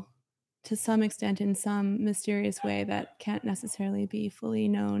level, to some extent, in some mysterious way that can't necessarily be fully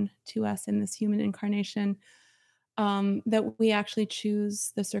known to us in this human incarnation, that we actually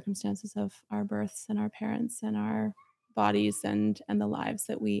choose the circumstances of our births and our parents and our bodies and the lives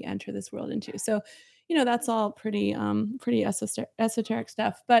that we enter this world into. So, that's all pretty esoteric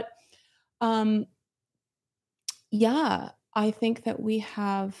stuff. But um, yeah, I think that we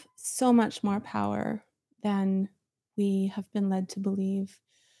have so much more power than we have been led to believe,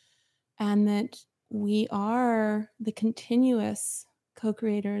 and that we are the continuous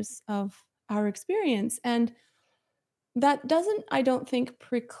co-creators of our experience. And that doesn't, I don't think,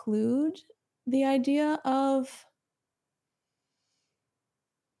 preclude the idea of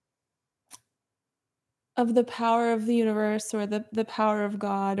the power of the universe, or the power of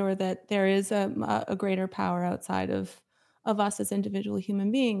God, or that there is a greater power outside of us as individual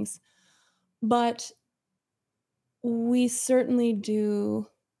human beings. But we certainly do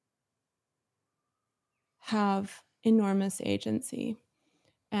have enormous agency,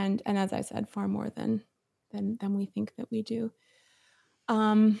 and as I said, far more than we think that we do.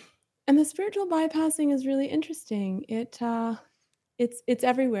 Um, and the spiritual bypassing is really interesting. It's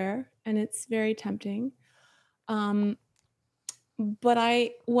everywhere, and it's very tempting. Um, but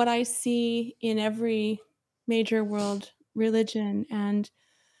what I see in every major world religion and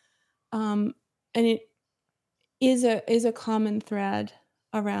and it is a common thread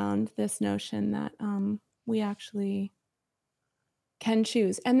around this notion that we actually can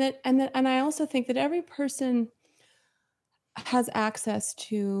choose, and I also think that every person has access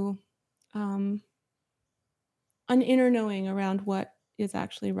to um, an inner knowing around what is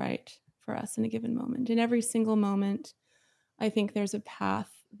actually right for us in a given moment. In every single moment, I think there's a path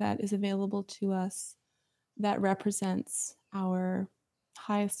that is available to us that represents our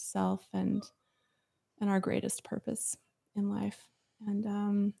highest self and our greatest purpose in life.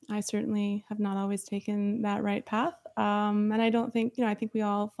 And I certainly have not always taken that right path. And I don't think, I think we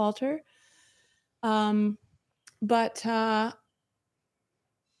all falter. Um, but the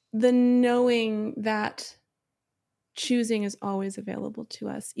knowing that choosing is always available to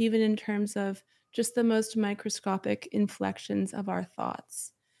us, even in terms of just the most microscopic inflections of our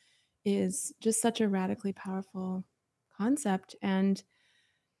thoughts, is just such a radically powerful concept. And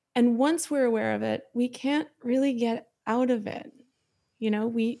once we're aware of it, we can't really get out of it.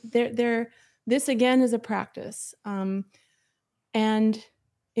 We there this again is a practice. And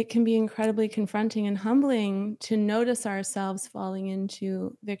it can be incredibly confronting and humbling to notice ourselves falling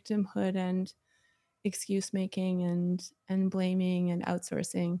into victimhood and excuse making and blaming and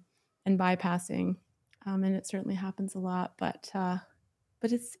outsourcing and bypassing. And it certainly happens a lot, but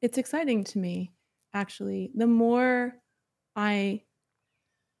it's exciting to me, actually. The more I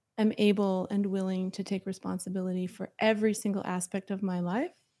am able and willing to take responsibility for every single aspect of my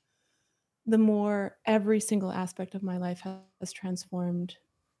life, the more every single aspect of my life has transformed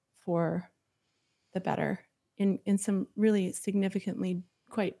for the better in some really significantly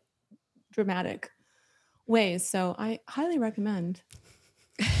quite dramatic ways. So I highly recommend.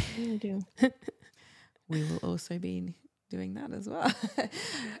 I really do. We will also be doing that as well.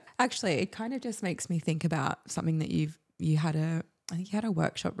 Actually, it kind of just makes me think about something that I think you had a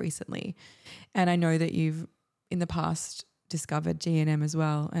workshop recently, and I know that you've in the past discovered GNM as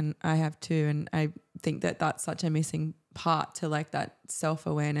well, and I have too, and I think that that's such a missing part to like that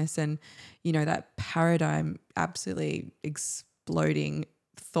self-awareness and, that paradigm absolutely exploding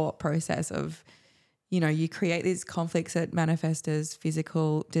thought process of, you create these conflicts that manifest as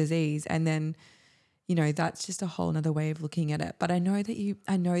physical disease, and then that's just a whole nother way of looking at it. But I know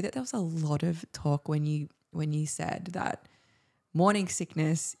that there was a lot of talk when you said that morning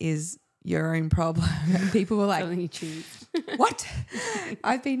sickness is your own problem. And people were like, Something you choose. what?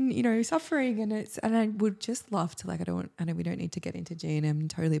 I've been, suffering, and I would just love to, like, I know we don't need to get into GNM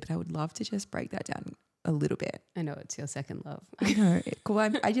totally, but I would love to just break that down a little bit. I know it's your second love. I know. Cool.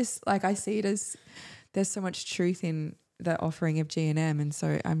 I just I see it as there's so much truth in the offering of GNM. And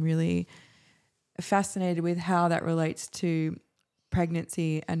so I'm really fascinated with how that relates to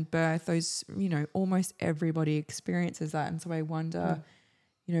pregnancy and birth. Those, almost everybody experiences that. And so I wonder,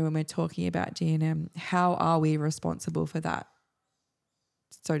 when we're talking about GNM, how are we responsible for that,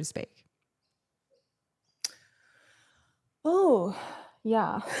 so to speak? Oh,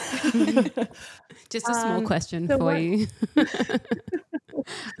 yeah. Just a small question so for what- you.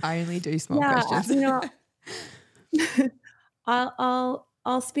 I only do small yeah, questions.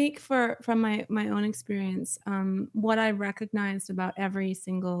 I'll speak from my own experience. What I recognized about every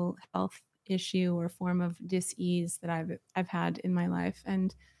single health issue or form of dis-ease that I've had in my life,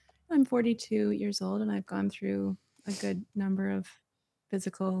 and I'm 42 years old, and I've gone through a good number of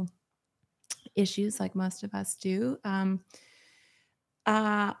physical issues, like most of us do.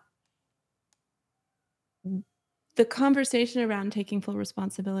 Uh, the conversation around taking full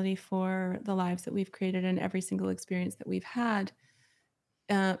responsibility for the lives that we've created and every single experience that we've had,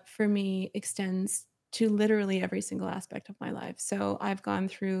 for me, extends to literally every single aspect of my life. So I've gone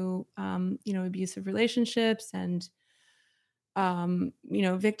through, abusive relationships and,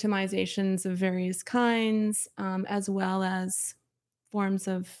 victimizations of various kinds, as well as forms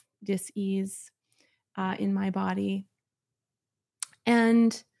of dis-ease in my body.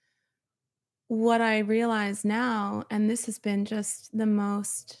 And what I realize now, and this has been just the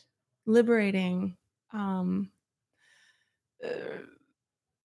most liberating uh,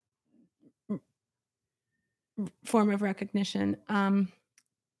 form of recognition.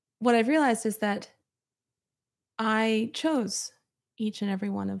 What I've realized is that I chose each and every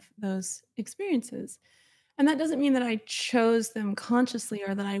one of those experiences. And that doesn't mean that I chose them consciously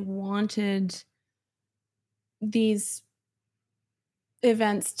or that I wanted these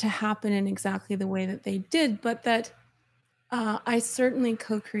events to happen in exactly the way that they did, but that I certainly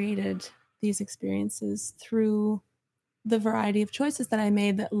co created these experiences through the variety of choices that I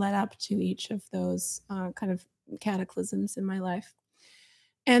made that led up to each of those kind of cataclysms in my life.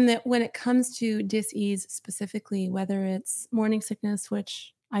 And that when it comes to dis-ease specifically, whether it's morning sickness,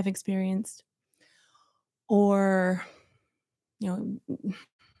 which I've experienced, or,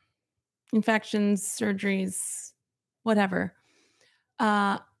 infections, surgeries, whatever,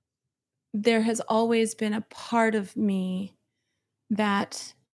 uh, there has always been a part of me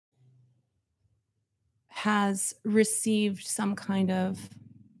that has received some kind of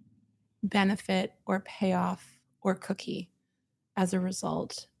benefit or payoff or cookie as a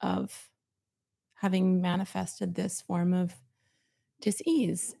result of having manifested this form of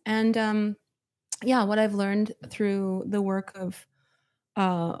dis-ease. And yeah, what I've learned through the work of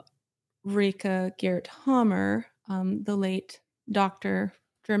uh, Rika Geert Hammer, the late doctor,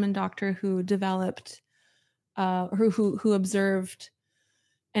 German doctor who developed, who observed,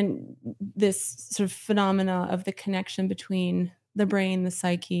 and this sort of phenomena of the connection between the brain, the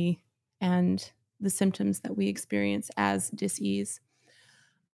psyche, and the symptoms that we experience as dis-ease.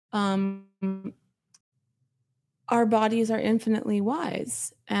 Um, our bodies are infinitely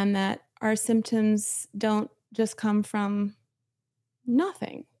wise, and that our symptoms don't just come from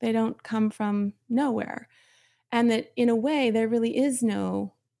nothing. They don't come from nowhere. And that in a way, there really is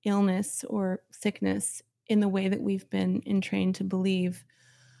no illness or sickness in the way that we've been entrained to believe.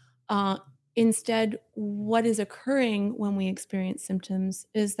 Uh, Instead, what is occurring when we experience symptoms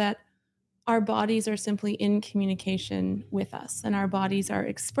is that our bodies are simply in communication with us, and our bodies are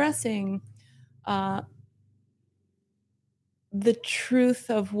expressing uh, the truth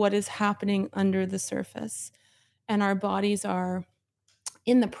of what is happening under the surface. And our bodies are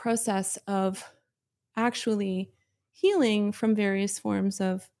in the process of actually healing from various forms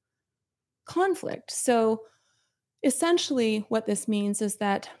of conflict. So essentially, what this means is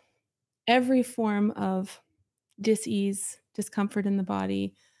that every form of dis-ease, discomfort in the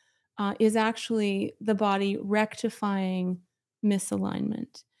body, is actually the body rectifying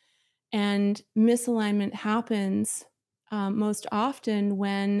misalignment. And misalignment happens most often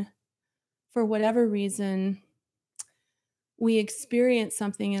when, for whatever reason, we experience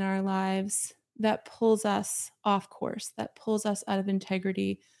something in our lives that pulls us off course, that pulls us out of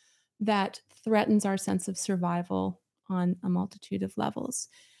integrity, that threatens our sense of survival on a multitude of levels.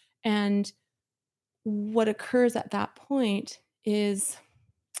 And what occurs at that point is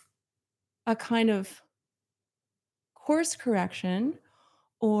a kind of course correction,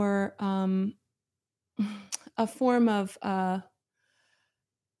 or a form of, I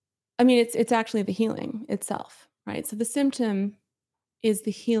mean, it's actually the healing itself, right? So the symptom is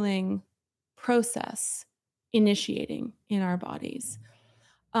the healing process initiating in our bodies.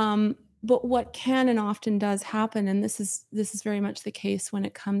 But what can and often does happen, and this is very much the case when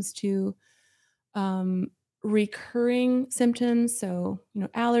it comes to um, recurring symptoms, so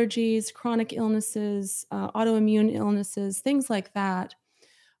allergies, chronic illnesses, autoimmune illnesses, things like that.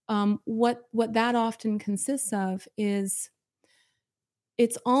 What that often consists of is,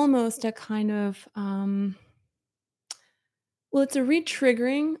 it's almost a kind of well, it's a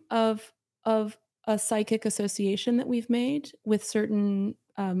re-triggering of a psychic association that we've made with certain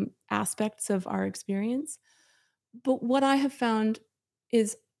aspects of our experience. But what I have found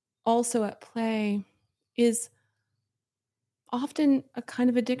is also at play is often a kind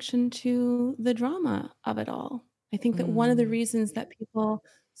of addiction to the drama of it all. I think that one of the Mm. reasons that people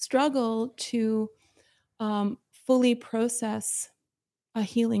struggle to fully process a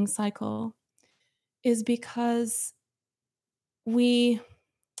healing cycle is because we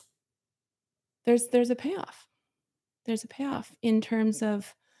there's a payoff. There's a payoff in terms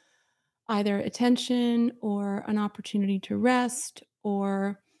of either attention or an opportunity to rest,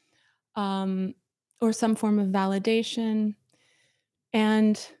 um, or some form of validation.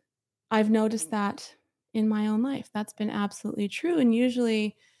 And I've noticed that in my own life. That's been absolutely true. And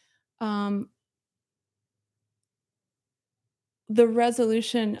usually, um, the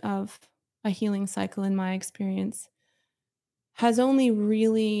resolution of a healing cycle, in my experience, has only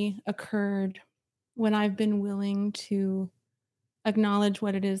really occurred when I've been willing to acknowledge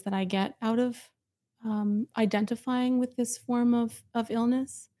what it is that I get out of identifying with this form of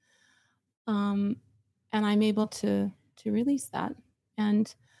illness, um, and I'm able to release that.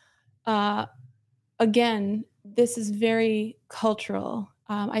 And uh, again, this is very cultural.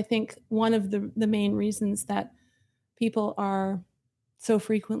 I think one of the main reasons that people are so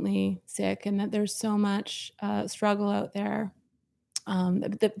frequently sick, and that there's so much struggle out there,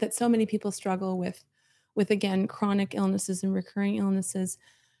 that so many people struggle with again chronic illnesses and recurring illnesses,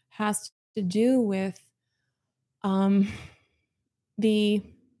 has to do with um, the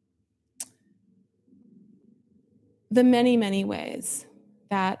the many ways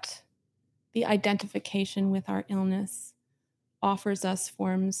that the identification with our illness offers us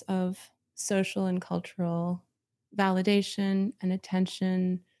forms of social and cultural validation and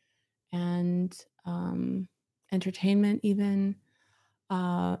attention and entertainment even.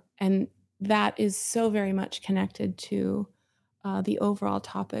 And that is so very much connected to the overall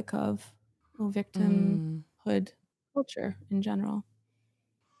topic of victimhood culture in general.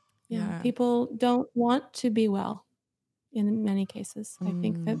 Yeah, Yeah. people don't want to be well in many cases. I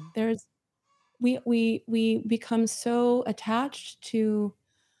think that we become so attached to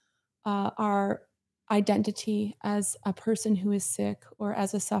our identity as a person who is sick or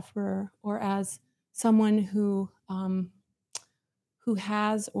as a sufferer or as someone who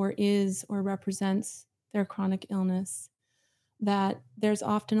has or is or represents their chronic illness, that there's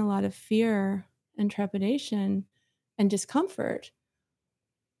often a lot of fear and trepidation and discomfort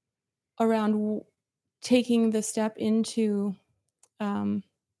around taking the step into um,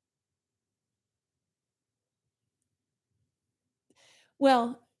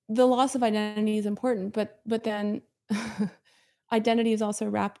 well, the loss of identity is important, but then identity is also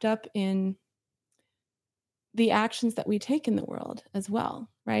wrapped up in the actions that we take in the world as well,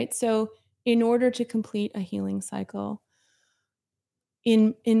 right? So in order to complete a healing cycle,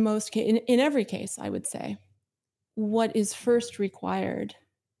 in every case, I would say, what is first required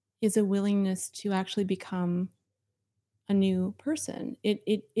is a willingness to actually become a new person.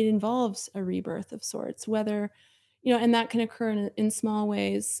 It involves a rebirth of sorts, whether, and that can occur in small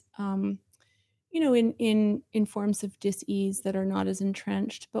ways, in forms of dis-ease that are not as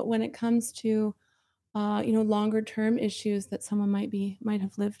entrenched. But when it comes to longer term issues that someone might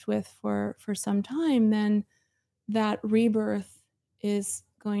have lived with for some time, then that rebirth is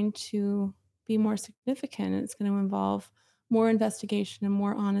going to be more significant. And it's going to involve more investigation and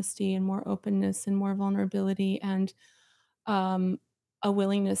more honesty and more openness and more vulnerability and um, a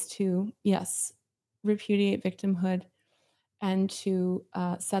willingness to, yes, repudiate victimhood and to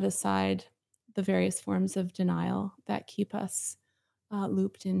set aside the various forms of denial that keep us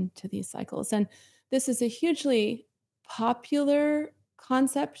looped into these cycles. And this is a hugely popular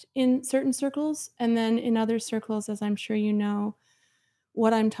concept in certain circles. And then in other circles, as I'm sure you know,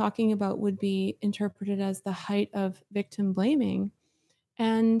 what I'm talking about would be interpreted as the height of victim blaming.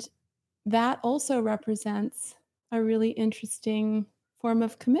 And that also represents a really interesting form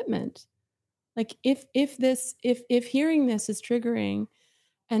of commitment. Like if hearing this is triggering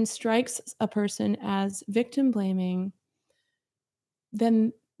and strikes a person as victim blaming,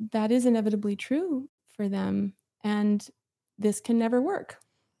 then that is inevitably true for them. And this can never work,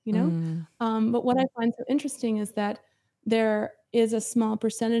 you know? But what I find so interesting is that there is a small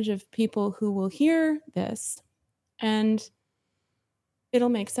percentage of people who will hear this and it'll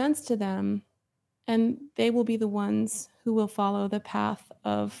make sense to them. And they will be the ones who will follow the path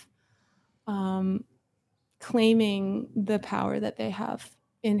of um, claiming the power that they have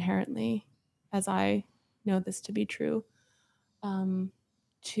inherently, as I know this to be true,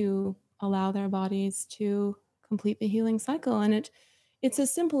 to allow their bodies to complete the healing cycle. And it's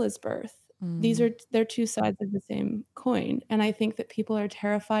as simple as birth. They're two sides of the same coin. And I think that people are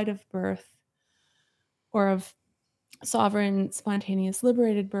terrified of birth or of sovereign, spontaneous,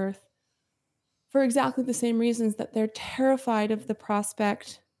 liberated birth for exactly the same reasons that they're terrified of the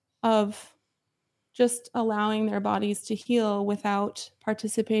prospect of just allowing their bodies to heal without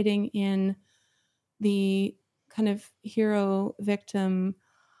participating in the kind of hero victim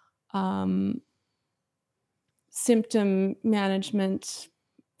symptom management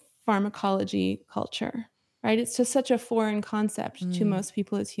pharmacology culture, right? It's just such a foreign concept to most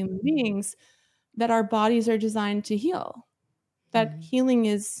people as human beings that our bodies are designed to heal, that healing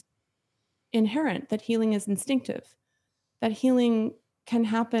is inherent, that healing is instinctive, that healing can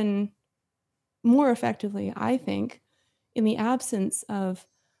happen more effectively, I think, in the absence of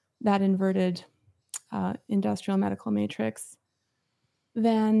that inverted industrial medical matrix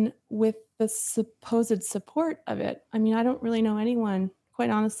than with the supposed support of it. I mean, I don't really know anyone, quite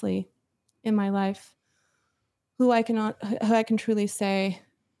honestly, in my life who I can truly say,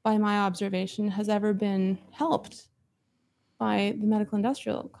 by my observation, has ever been helped by the medical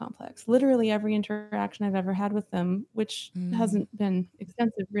industrial complex. Literally every interaction I've ever had with them, which hasn't been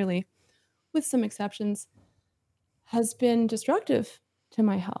extensive really, with some exceptions, has been destructive to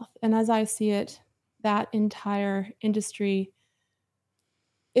my health. And as I see it, that entire industry,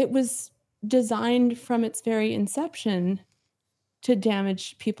 it was designed from its very inception to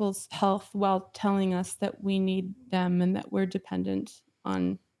damage people's health while telling us that we need them and that we're dependent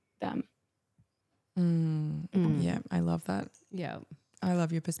on them. Yeah, I love that. Yeah. I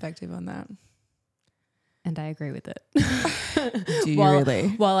love your perspective on that. And I agree with it. Do you really?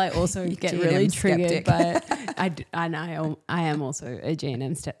 While I also get really triggered skeptic. by I am also a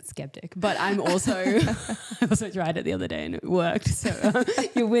G&M skeptic, but I also tried it the other day and it worked. So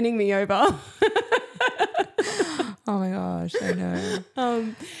you're winning me over. Oh my gosh, I know.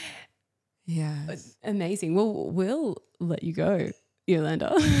 Yes. Amazing. Well, we'll let you go, Yolande.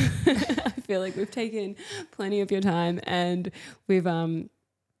 I feel like we've taken plenty of your time, and we've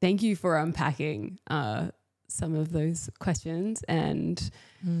thank you for unpacking some of those questions and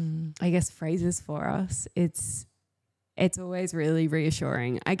I guess phrases for us. It's always really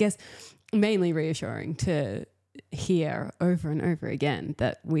reassuring. I guess mainly reassuring to hear over and over again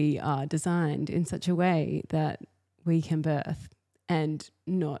that we are designed in such a way that we can birth, and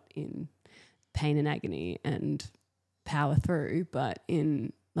not in pain and agony and power through, but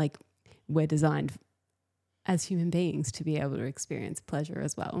in like we're designed as human beings to be able to experience pleasure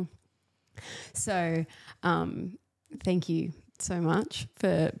as well. So thank you so much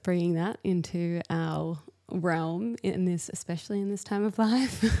for bringing that into our realm especially in this time of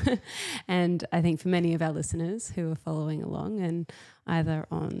life. And I think for many of our listeners who are following along and either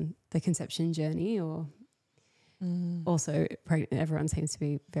on the conception journey or also pregnant, everyone seems to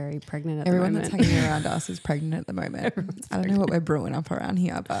be very pregnant at Everyone the moment. that's hanging around us is pregnant at the moment. I don't know what we're brewing up around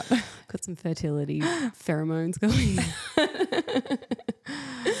here, but got some fertility pheromones going.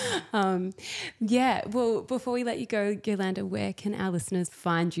 Well, before we let you go, Yolande, where can our listeners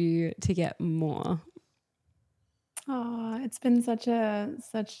find you to get more? Oh, it's been such fun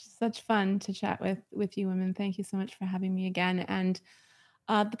to chat with you women. Thank you so much for having me again. And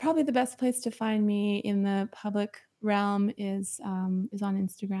probably the best place to find me in the public realm is on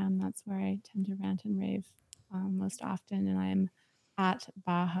Instagram. That's where I tend to rant and rave most often. And I'm at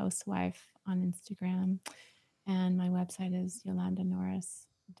Bauhauswife on Instagram. And my website is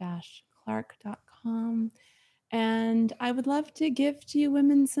yolandanorris-clark.com. And I would love to gift you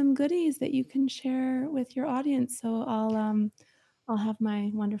women some goodies that you can share with your audience. So I'll have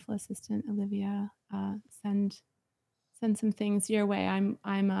my wonderful assistant Olivia send some things your way. I'm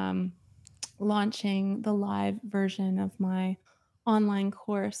launching the live version of my online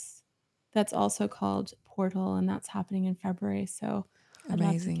course that's also called Portal, and that's happening in February. So I'd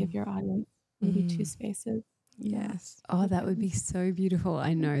love to give your audience maybe 2 spaces. Yes. Oh, that would be so beautiful.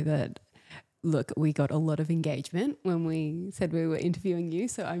 I know that. Look, we got a lot of engagement when we said we were interviewing you,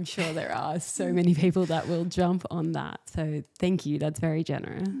 so I'm sure there are so many people that will jump on that. So thank you. That's very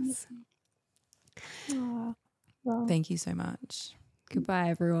generous. Well, thank you so much. Goodbye,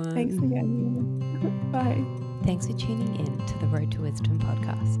 everyone. Thanks again. Bye. Thanks for tuning in to the Road to Wisdom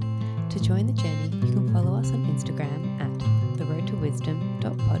podcast. To join the journey, you can follow us on Instagram at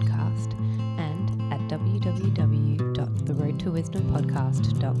theroadtowisdom.podcast and at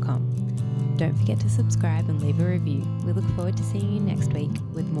www.theroadtowisdompodcast.com. Don't forget to subscribe and leave a review. We look forward to seeing you next week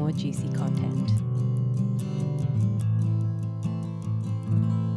with more juicy content.